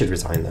 He should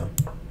resign, though.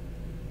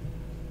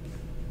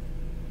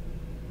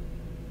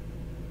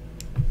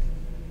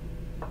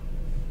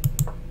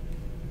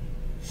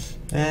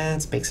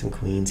 Let's make some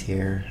queens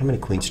here. How many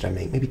queens should I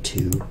make? Maybe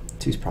 2.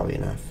 2's probably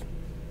enough.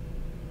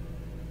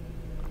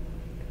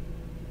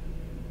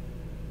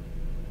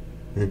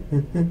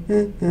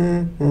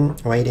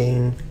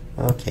 Waiting.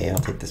 Okay, I'll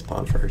take this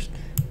pawn first.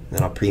 And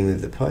then I'll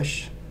pre-move the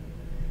push.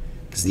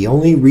 Because the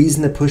only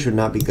reason the push would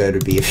not be good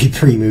would be if he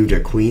pre-moved a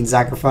queen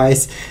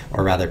sacrifice,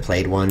 or rather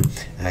played one,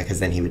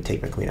 because then he would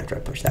take my queen after I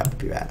push. That would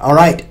be bad. All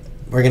right,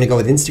 we're going to go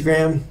with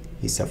Instagram.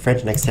 He's so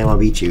French. Next time I'll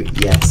beat you.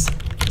 Yes.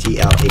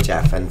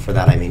 TLHF, and for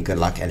that I mean good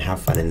luck and have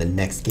fun in the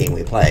next game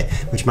we play,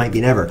 which might be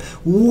never.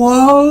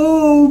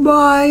 Whoa,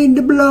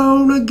 mind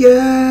blown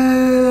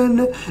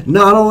again!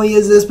 Not only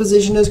is this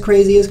position as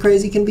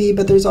crazy can be,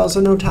 but there's also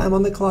no time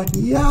on the clock.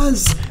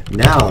 Yes!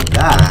 Now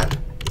that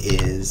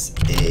is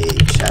a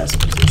chess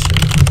position.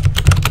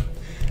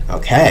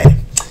 Okay.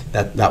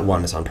 That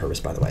one is on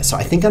purpose, by the way. So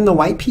I think I'm the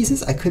white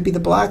pieces. I could be the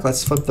black.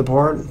 Let's flip the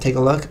board and take a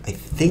look. I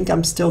think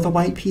I'm still the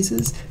white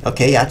pieces.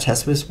 Okay, yeah,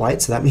 ChessWhiz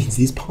white. So that means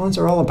these pawns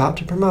are all about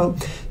to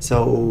promote.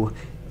 So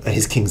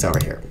his king's over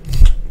here.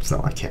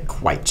 So I can't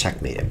quite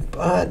checkmate him.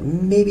 But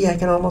maybe I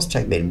can almost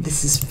checkmate him.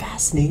 This is a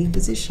fascinating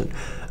position.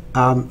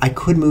 I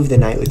could move the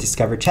knight with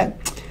discover check.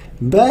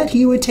 But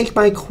he would take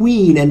my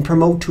queen, and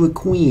promote to a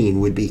queen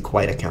would be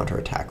quite a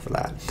counterattack for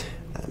that.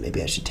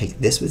 Maybe I should take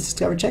this with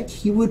discover check.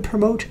 He would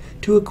promote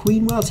to a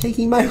queen while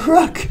taking my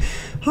rook.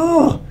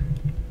 Oh,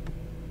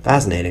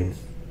 fascinating.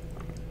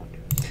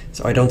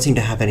 So I don't seem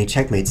to have any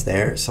checkmates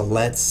there. So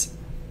let's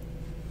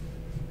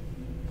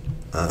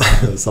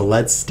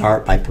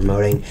start by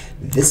promoting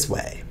this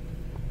way,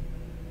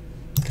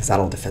 because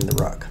that'll defend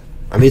the rook.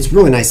 I mean, it's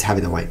really nice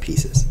having the white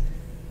pieces.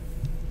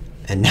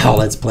 And now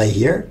let's play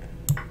here.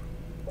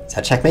 Is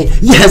that checkmate?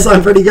 Yes,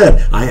 I'm pretty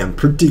good. I am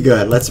pretty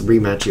good. Let's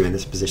rematch you in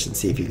this position,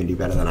 see if you can do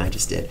better than I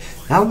just did.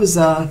 That was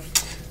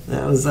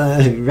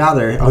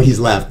rather, oh, he's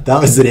left.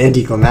 That was an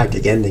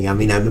anticlimactic ending. I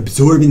mean, I'm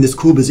absorbing this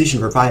cool position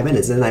for 5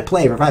 minutes, and then I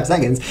play for 5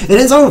 seconds, and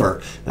it's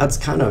over. That's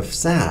kind of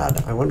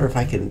sad. I wonder if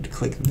I can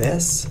click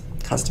this,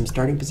 custom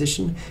starting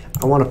position.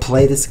 I want to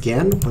play this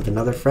again with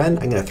another friend.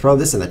 I'm going to throw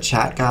this in the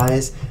chat,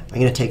 guys. I'm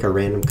going to take a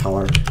random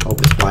color,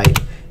 hope it's white.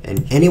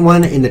 And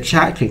anyone in the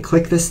chat can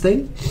click this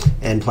thing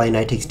and play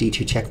knight takes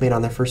d2 checkmate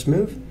on their first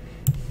move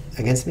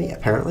against me,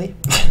 apparently.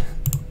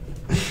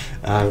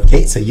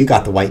 Okay, so you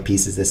got the white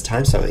pieces this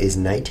time. So is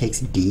knight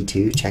takes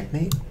d2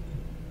 checkmate?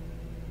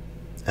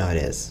 Oh, it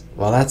is.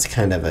 Well, that's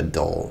kind of a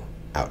dull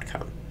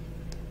outcome.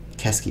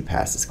 Kesky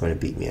pass is going to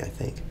beat me, I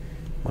think.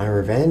 My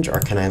revenge,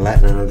 or can I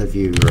let another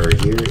viewer?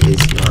 Here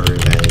is your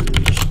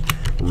revenge.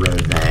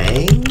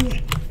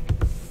 Revenge.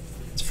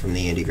 It's from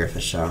the Andy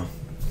Griffith Show.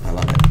 I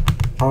love it.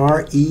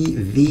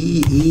 R-E-V-E-N-G.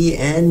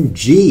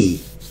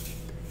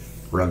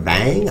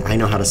 Revang? I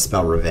know how to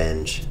spell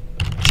revenge.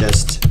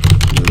 Just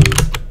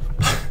move.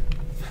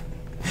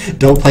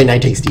 Don't play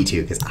knight takes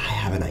d2, because I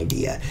have an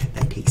idea.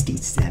 Knight takes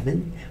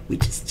d7, we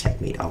just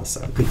checkmate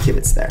also. Good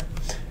kibitz there.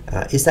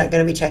 Is that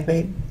going to be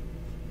checkmate?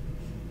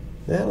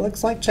 That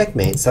looks like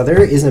checkmate. So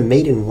there is a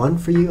mate in 1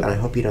 for you, and I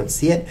hope you don't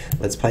see it.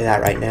 Let's play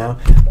that right now.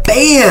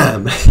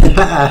 Bam!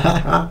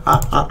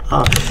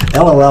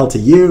 LOL to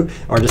you,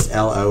 or just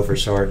LO for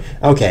short.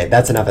 Okay,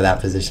 that's enough of that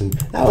position.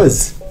 That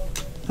was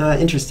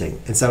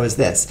interesting, and so is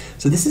this.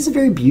 So this is a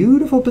very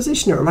beautiful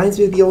position. It reminds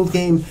me of the old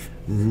game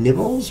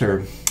Nibbles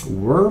or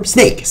Worm?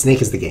 Snake.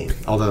 Snake is the game,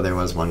 although there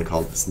was one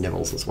called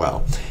Nibbles as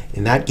well.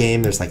 In that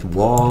game, there's like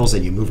walls,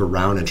 and you move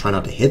around and try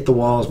not to hit the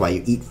walls while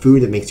you eat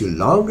food that makes you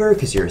longer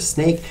because you're a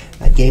snake.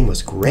 That game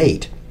was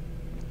great.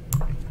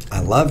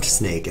 I loved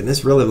Snake, and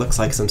this really looks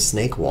like some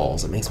snake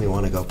walls. It makes me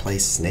want to go play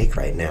Snake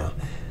right now.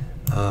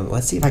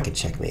 Let's see if I can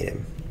checkmate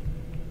him.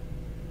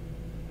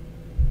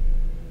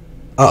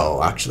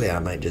 Oh, actually, I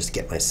might just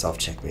get myself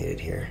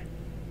checkmated here.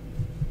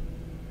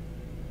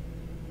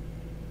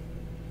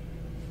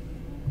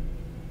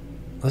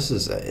 This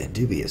is a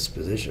dubious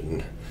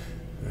position.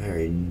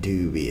 Very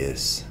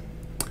dubious.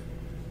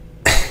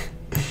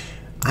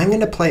 I'm going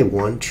to play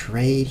one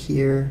trade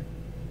here.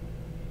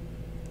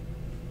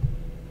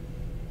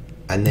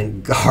 And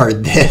then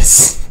guard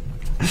this.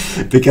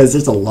 Because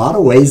there's a lot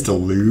of ways to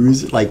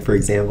lose. Like, for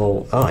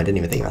example, oh, I didn't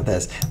even think about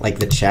this. Like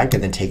the check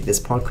and then take this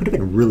pawn could have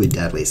been really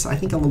deadly. So I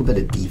think a little bit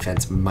of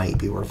defense might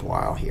be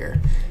worthwhile here.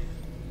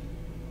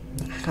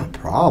 I got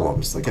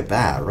problems. Look at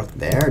that. Rook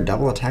there.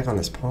 Double attack on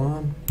this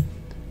pawn.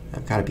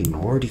 I've got to be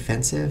more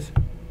defensive.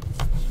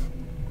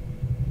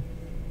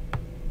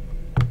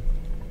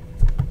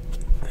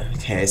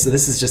 Okay, so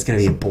this is just going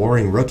to be a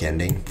boring rook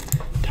ending.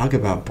 Talk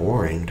about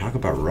boring. Talk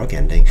about rook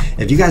ending.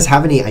 If you guys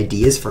have any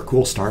ideas for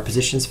cool start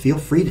positions, feel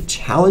free to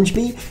challenge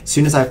me. As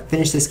soon as I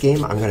finish this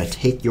game, I'm going to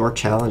take your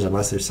challenge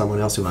unless there's someone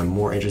else who I'm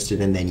more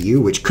interested in than you,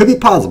 which could be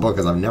possible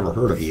because I've never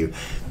heard of you.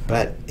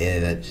 But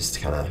it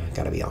just kind of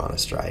got to be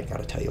honest, right? Got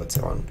to tell you what's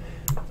going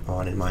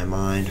on in my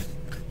mind.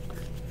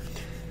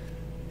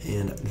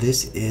 And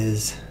this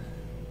is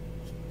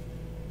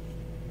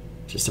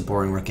Just a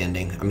boring rook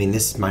ending. I mean,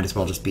 this might as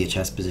well just be a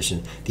chess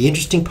position. The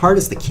interesting part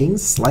is the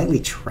king's slightly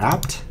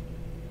trapped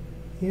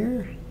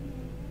here.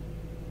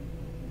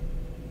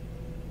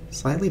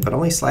 Slightly, but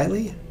only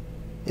slightly.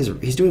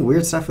 He's doing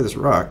weird stuff with his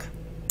rook.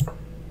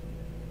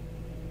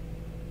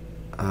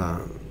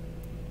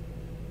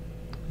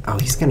 Oh,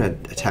 he's going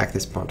to attack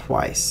this pawn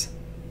twice.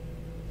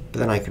 But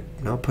then I could...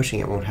 No, pushing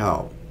it won't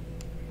help.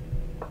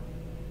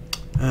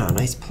 Oh,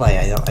 nice play.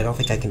 I don't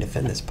think I can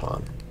defend this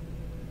pawn.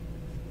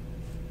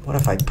 What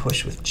if I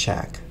push with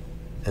check,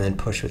 and then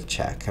push with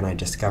check? Can I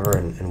discover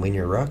and win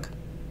your rook?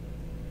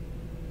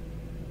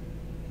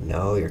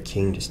 No, your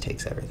king just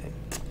takes everything.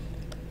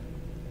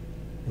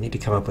 I need to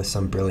come up with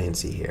some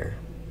brilliancy here.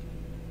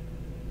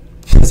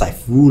 Because I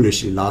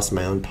foolishly lost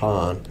my own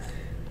pawn.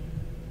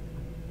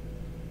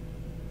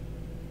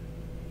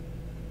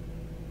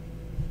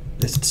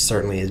 This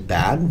certainly is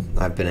bad.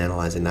 I've been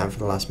analyzing that for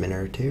the last minute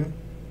or two.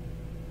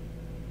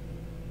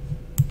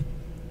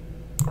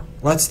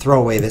 Let's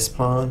throw away this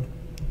pawn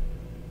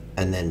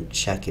and then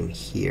check him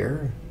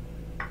here.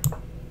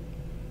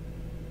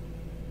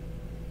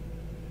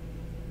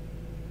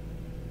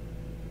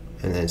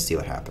 And then see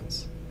what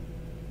happens.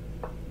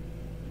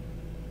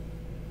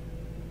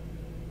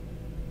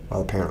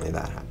 Well, apparently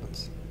that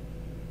happens.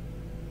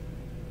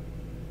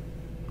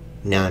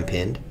 Now I'm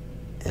pinned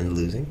and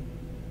losing.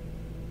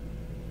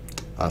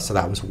 So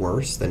that was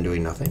worse than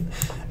doing nothing.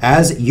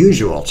 As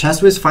usual,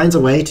 ChessWhiz finds a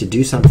way to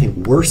do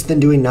something worse than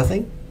doing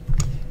nothing.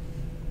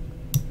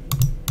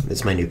 This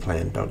is my new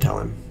plan. Don't tell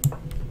him.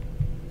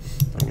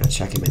 I'm going to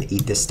check him and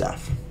eat this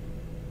stuff.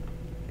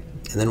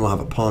 And then we'll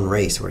have a pawn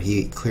race where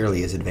he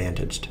clearly is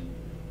advantaged.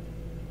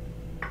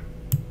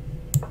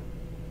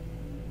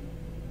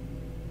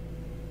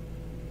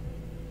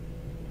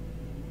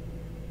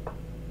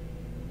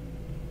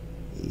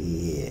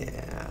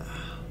 Yeah.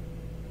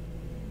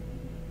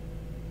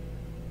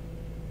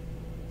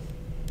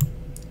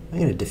 I'm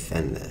going to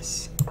defend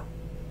this.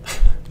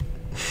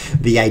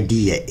 The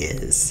idea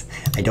is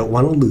I don't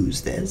want to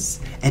lose this,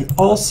 and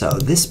also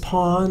this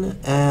pawn,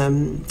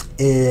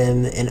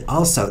 and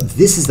also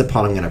this is the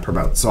pawn I'm going to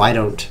promote. So I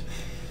don't.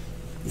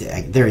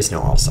 Yeah, there is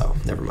no also.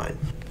 Never mind.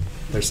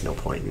 There's no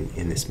point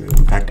in this move.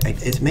 In fact,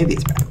 maybe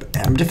it's bad,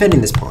 but I'm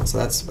defending this pawn, so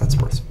that's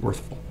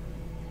worthful.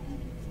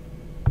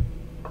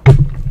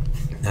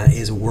 That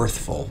is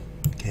worthful.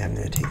 Okay, I'm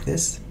going to take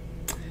this,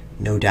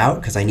 no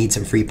doubt, because I need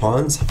some free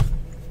pawns.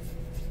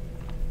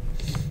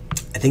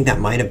 I think that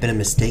might have been a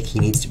mistake. He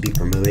needs to be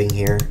promoting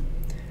here.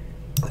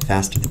 The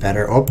faster the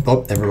better. Oh,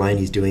 never mind.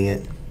 He's doing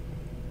it.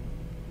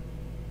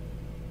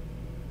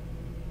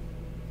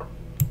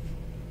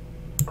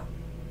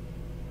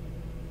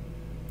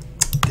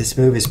 This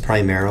move is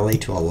primarily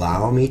to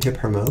allow me to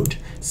promote,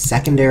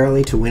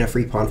 secondarily to win a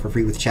free pawn for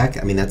free with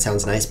check. I mean, that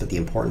sounds nice, but the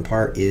important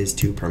part is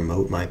to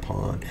promote my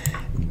pawn.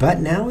 But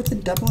now with the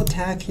double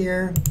attack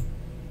here,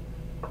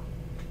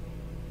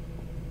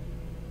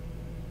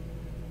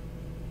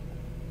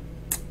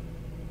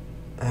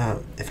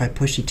 if I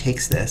push, he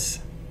takes this.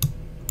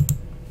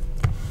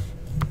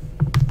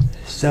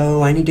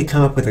 So I need to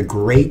come up with a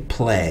great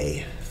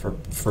play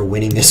for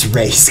winning this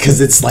race,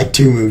 because it's like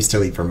 2 moves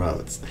till he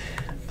promotes.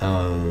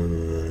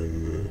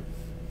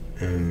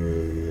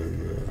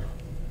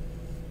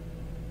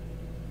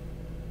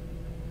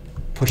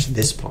 Push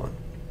this pawn.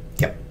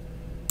 Yep,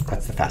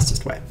 that's the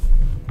fastest way.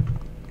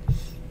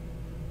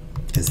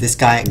 Because this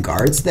guy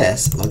guards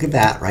this. Look at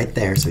that right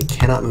there. So he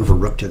cannot move a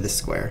rook to this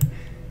square.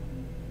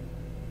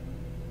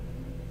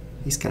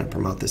 He's going to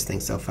promote this thing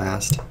so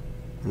fast.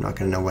 I'm not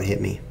going to know what hit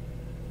me.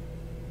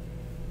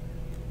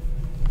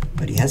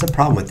 But he has a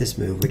problem with this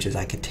move, which is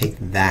I could take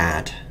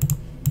that.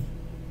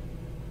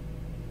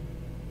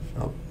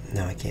 Oh,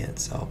 no, I can't,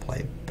 so I'll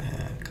play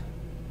back.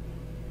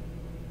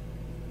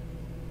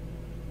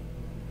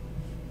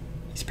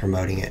 He's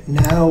promoting it.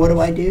 No, what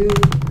do I do?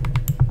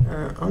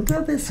 I'll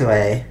go this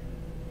way.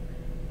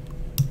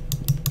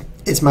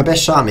 It's my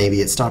best shot,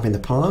 maybe, at stopping the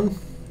pawn.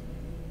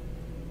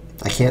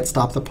 I can't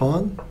stop the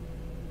pawn.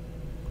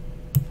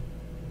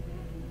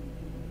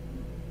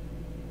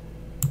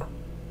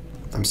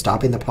 I'm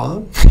stopping the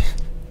pawn.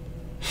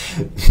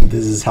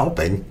 This is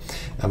helping.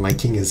 My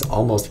king is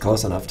almost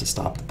close enough to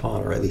stop the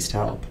pawn, or at least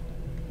help.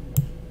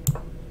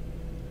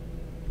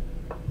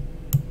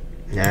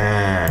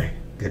 Ah,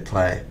 good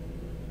play.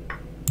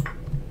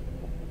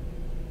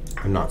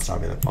 I'm not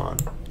stopping the pawn.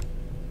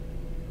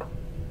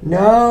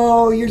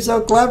 No, you're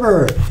so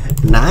clever.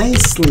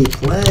 Nicely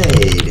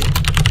played.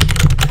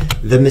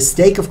 The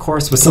mistake, of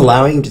course, was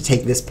allowing him to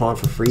take this pawn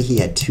for free. He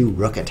had 2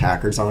 rook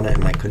attackers on it,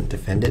 and I couldn't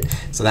defend it.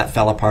 So that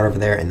fell apart over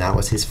there, and that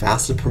was his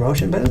fastest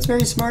promotion. But it's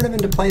very smart of him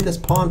to play this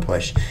pawn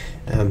push.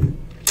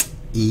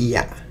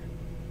 Yeah,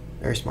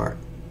 very smart.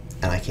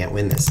 And I can't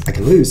win this. I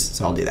can lose,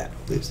 so I'll do that.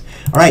 I'll lose.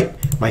 All right,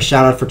 my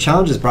shout-out for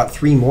challenges brought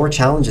 3 more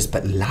challenges,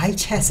 but Lai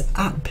Chess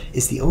Up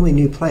is the only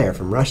new player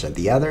from Russia.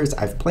 The others,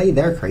 I've played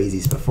their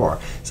crazies before.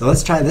 So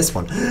let's try this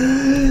one.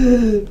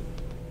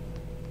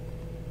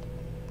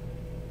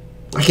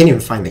 I can't even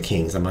find the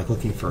kings. I'm like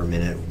looking for a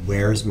minute.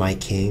 Where's my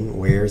king?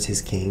 Where's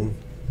his king?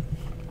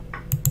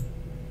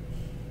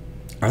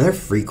 Are there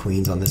free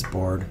queens on this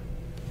board?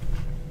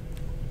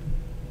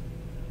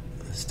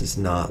 This does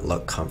not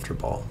look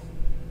comfortable.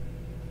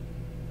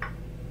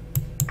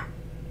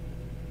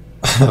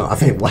 I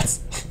mean, what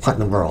in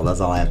the world? That's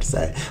all I have to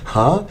say.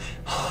 Huh?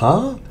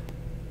 Huh?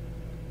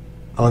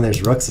 Oh, and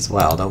there's rooks as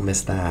well. Don't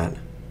miss that.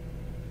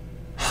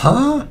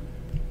 Huh?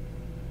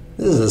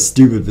 This is a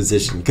stupid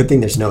position. Good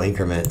thing there's no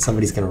increment.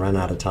 Somebody's going to run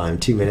out of time.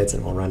 2 minutes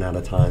and we'll run out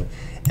of time.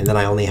 And then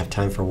I only have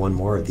time for one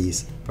more of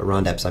these. But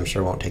Rondeps I'm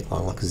sure won't take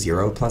long. Look,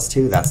 0 +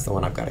 2. That's the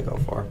one I've got to go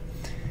for.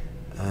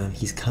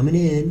 He's coming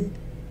in.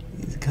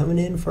 He's coming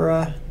in for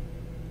a...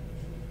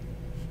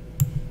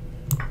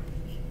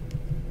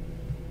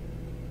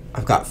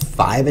 I've got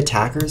 5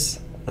 attackers.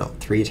 No,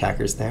 3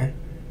 attackers there.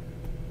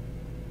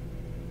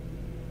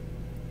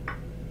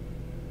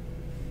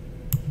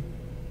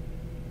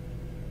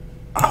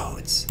 Oh,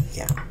 it's...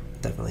 yeah,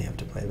 definitely have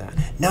to play that.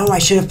 No, I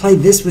should have played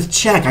this with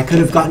check. I could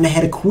have gotten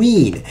ahead of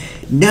queen.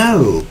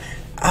 No.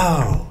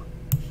 Oh.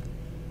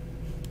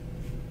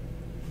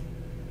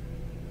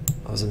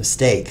 That was a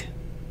mistake.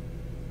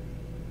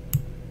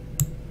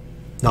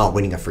 Not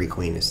winning a free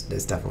queen is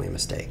definitely a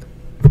mistake.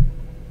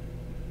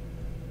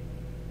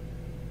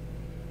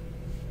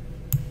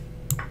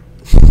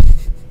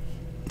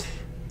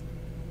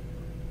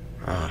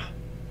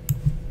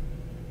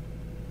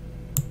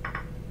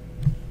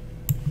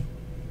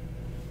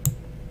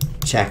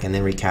 Check and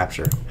then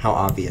recapture. How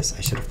obvious.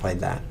 I should have played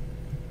that.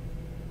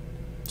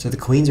 So the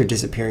queens are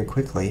disappearing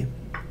quickly.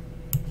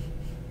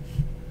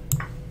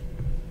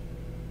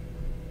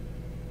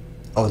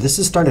 Oh, this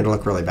is starting to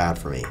look really bad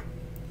for me.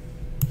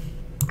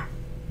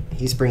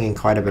 He's bringing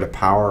quite a bit of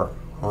power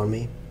on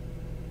me.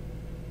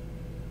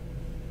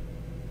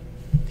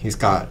 He's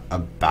got a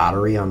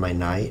battery on my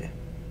knight,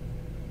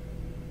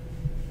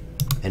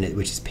 and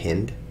which is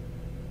pinned.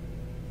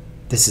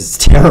 This is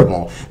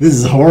terrible. This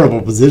is a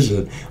horrible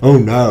position. Oh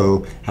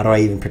no. How do I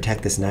even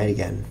protect this knight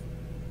again?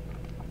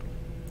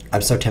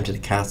 I'm so tempted to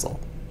castle,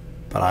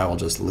 but I will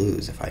just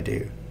lose if I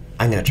do.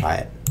 I'm going to try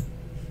it.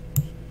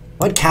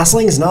 What?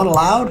 Castling is not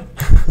allowed?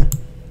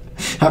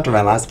 After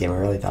my last game, I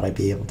really thought I'd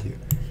be able to.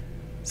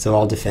 So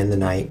I'll defend the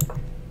knight.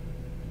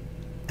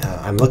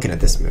 I'm looking at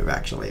this move,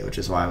 actually, which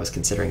is why I was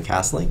considering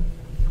castling.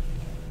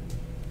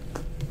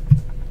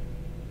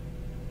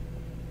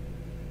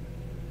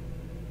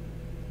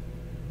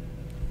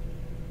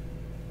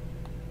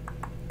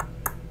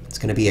 It's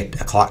going to be a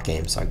clock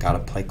game, so I got to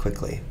play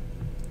quickly.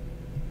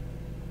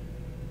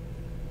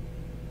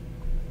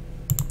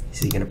 Is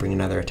he going to bring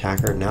another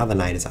attacker? Now the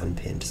knight is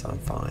unpinned, so I'm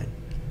fine.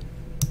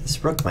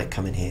 This rook might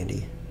come in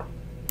handy.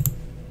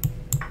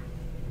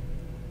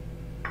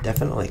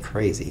 Definitely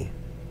crazy.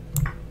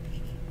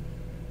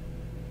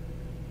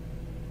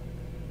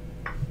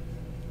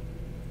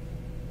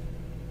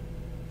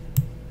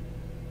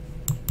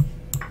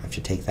 I have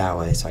to take that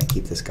way, so I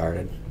keep this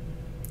guarded.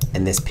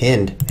 And this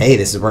pinned. Hey,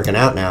 this is working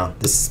out now.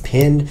 This is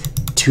pinned.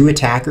 2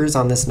 attackers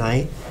on this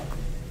knight.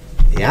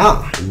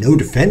 Yeah, no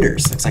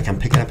defenders. Looks like I'm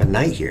picking up a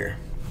knight here.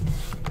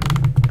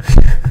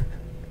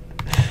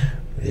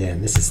 Yeah,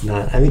 and this is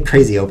not... I mean,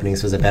 crazy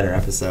openings was a better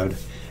episode.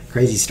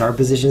 Crazy start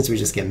positions, we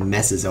just get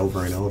messes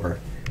over and over.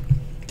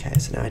 Okay,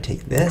 so now I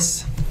take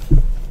this.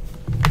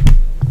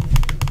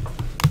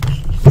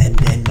 And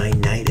then my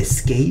knight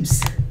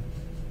escapes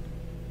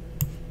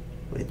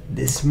with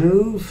this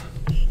move.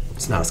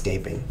 It's not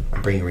escaping.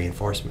 I'm bringing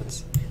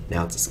reinforcements.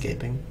 Now it's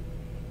escaping.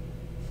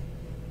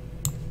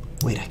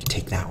 Wait, I can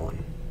take that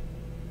one.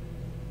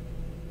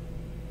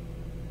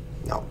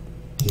 No,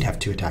 he'd have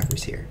 2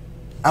 attackers here.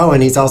 Oh,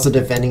 and he's also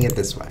defending it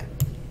this way.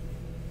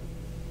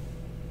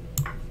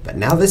 But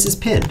now this is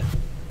pinned.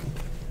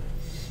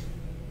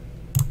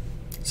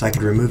 So I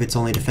could remove its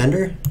only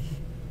defender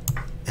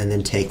and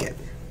then take it.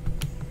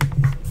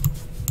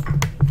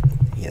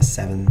 He has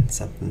 7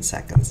 something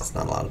seconds. It's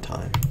not a lot of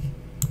time.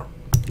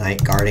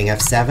 Knight guarding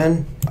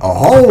f7.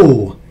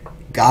 Oh!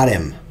 Got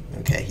him.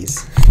 Okay,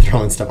 he's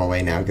throwing stuff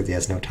away now because he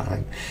has no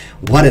time.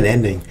 What an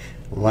ending.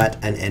 What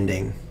an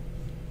ending.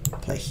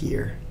 Play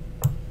here.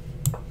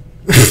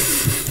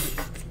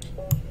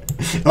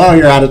 Oh,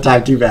 you're out of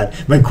time. Too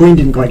bad. My queen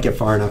didn't quite get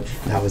far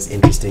enough. That was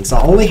interesting. So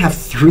I only have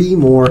 3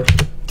 more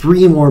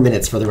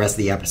minutes for the rest of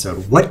the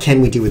episode. What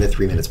can we do in the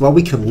 3 minutes? Well,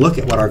 we can look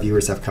at what our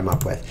viewers have come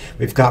up with.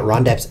 We've got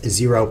Rondeps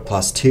 0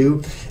 +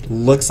 2.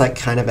 Looks like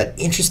kind of an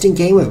interesting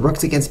game with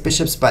rooks against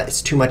bishops, but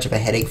it's too much of a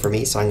headache for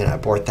me, so I'm going to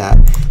abort that.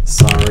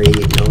 Sorry,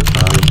 no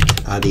time.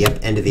 The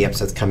end of the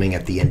episode's coming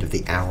at the end of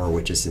the hour,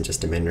 which is in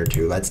just a minute or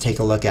 2. Let's take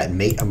a look at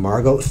Mate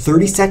Amargo.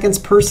 30 seconds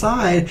per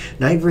side.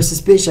 Knight versus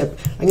bishop.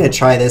 I'm going to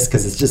try this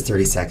because it's just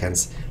 30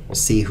 seconds. We'll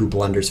see who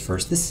blunders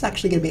first. This is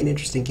actually going to be an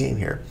interesting game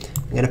here.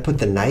 I'm going to put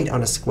the knight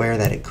on a square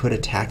that it could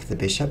attack the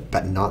bishop,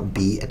 but not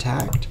be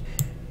attacked.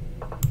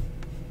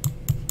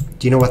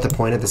 Do you know what the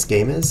point of this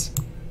game is?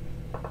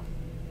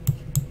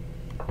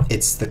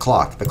 It's the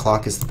clock. The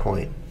clock is the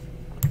point.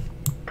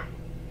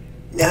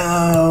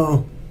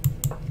 No!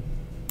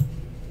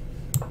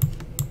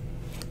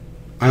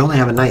 I only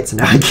have a knight, so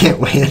now I can't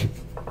win.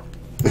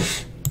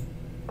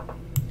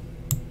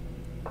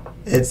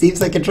 It seems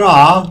like a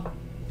draw.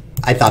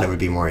 I thought it would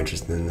be more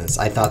interesting than this.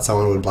 I thought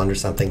someone would blunder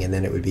something and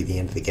then it would be the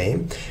end of the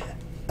game.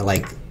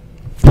 Like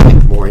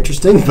more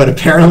interesting, but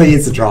apparently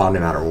it's a draw no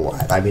matter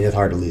what. I mean, it's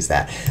hard to lose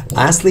that.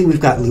 Lastly, we've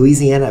got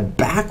Louisiana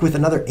back with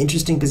another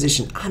interesting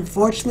position.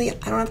 Unfortunately,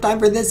 I don't have time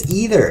for this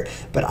either,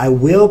 but I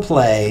will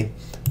play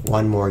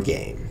one more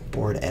game.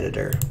 Board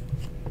editor.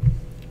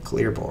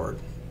 Clear board.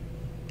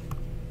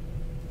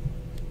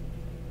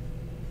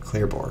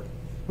 Clear board.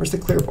 Where's the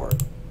clear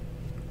board?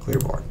 Clear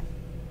board.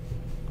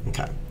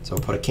 Okay, so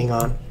we'll put a king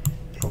on,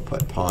 and we'll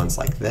put pawns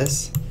like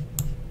this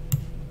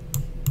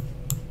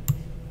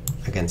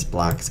against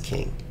black's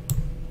king.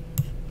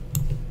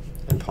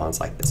 And pawns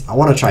like this. I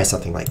want to try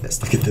something like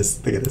this. Look at this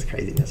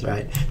craziness,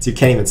 right? So you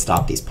can't even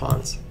stop these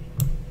pawns.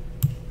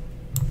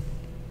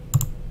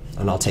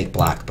 And I'll take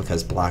black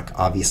because black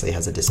obviously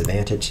has a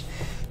disadvantage.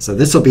 So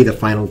this will be the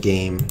final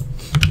game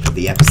of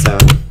the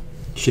episode.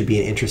 Should be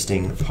an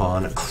interesting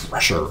pawn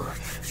crusher.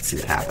 Let's see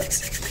what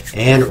happens.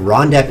 And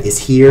Rondep is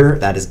here.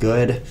 That is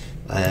good.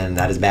 And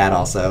that is bad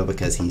also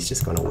because he's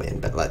just going to win.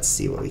 But let's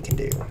see what we can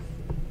do.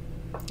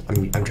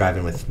 I'm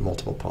driving with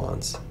multiple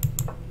pawns.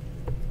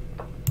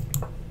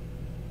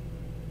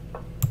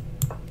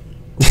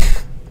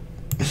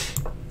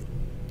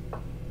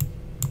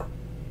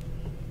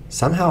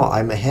 Somehow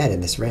I'm ahead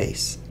in this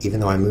race, even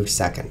though I moved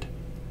second.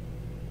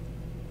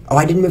 Oh,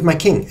 I didn't move my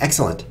king.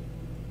 Excellent.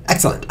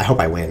 Excellent. I hope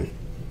I win.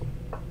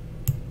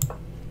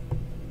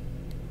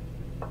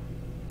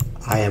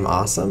 I am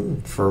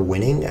awesome for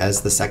winning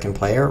as the second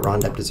player.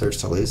 Rondep deserves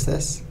to lose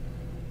this.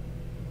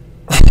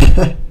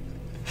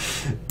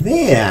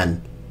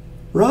 Man,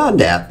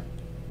 Rondep,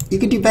 you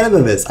can do better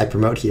than this. I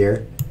promote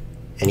here,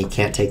 and he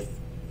can't take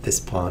this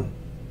pawn.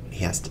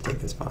 He has to take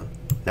this pawn.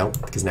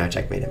 Nope, because now I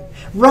checkmate him.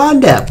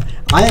 Rondep,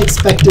 I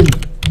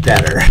expected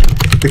better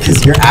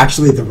because you're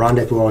actually the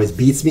Rondep who always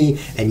beats me,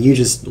 and you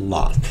just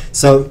lost.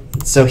 So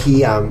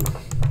he,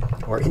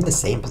 we're in the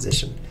same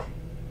position,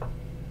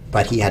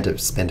 but he had to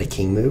spend a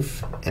king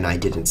move, and I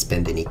didn't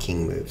spend any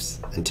king moves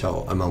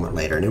until a moment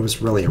later, and it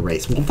was really a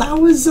race. Well, that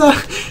was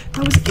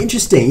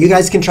interesting. You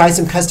guys can try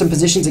some custom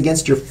positions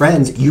against your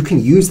friends. You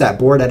can use that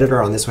board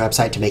editor on this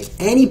website to make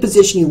any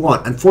position you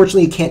want.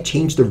 Unfortunately, you can't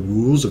change the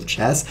rules of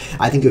chess.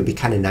 I think it would be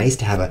kind of nice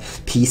to have a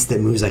piece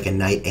that moves like a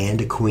knight and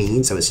a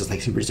queen, so it's just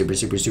like super, super,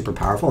 super, super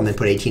powerful, and then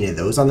put 18 of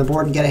those on the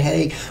board and get a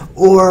headache.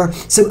 Or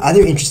some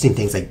other interesting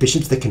things like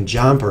bishops that can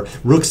jump, or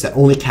rooks that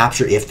only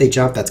capture if they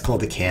jump. That's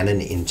called the cannon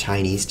in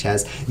Chinese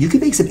chess. You can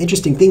make some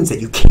interesting things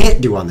that you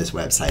can't do on this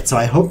website. So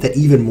I hope that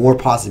even more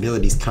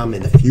possibilities come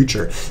in the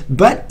future.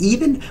 But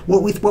even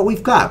what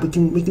we've got, we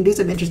can do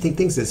some interesting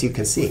things, as you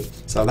can see.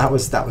 So that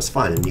was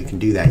fun, and you can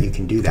do that. You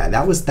can do that.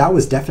 That was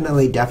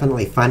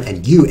definitely fun.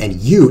 And you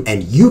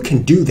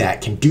can do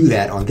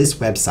that on this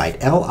website,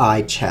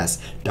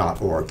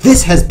 lichess.org.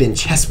 This has been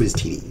ChessWhiz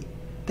TV.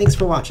 Thanks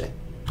for watching.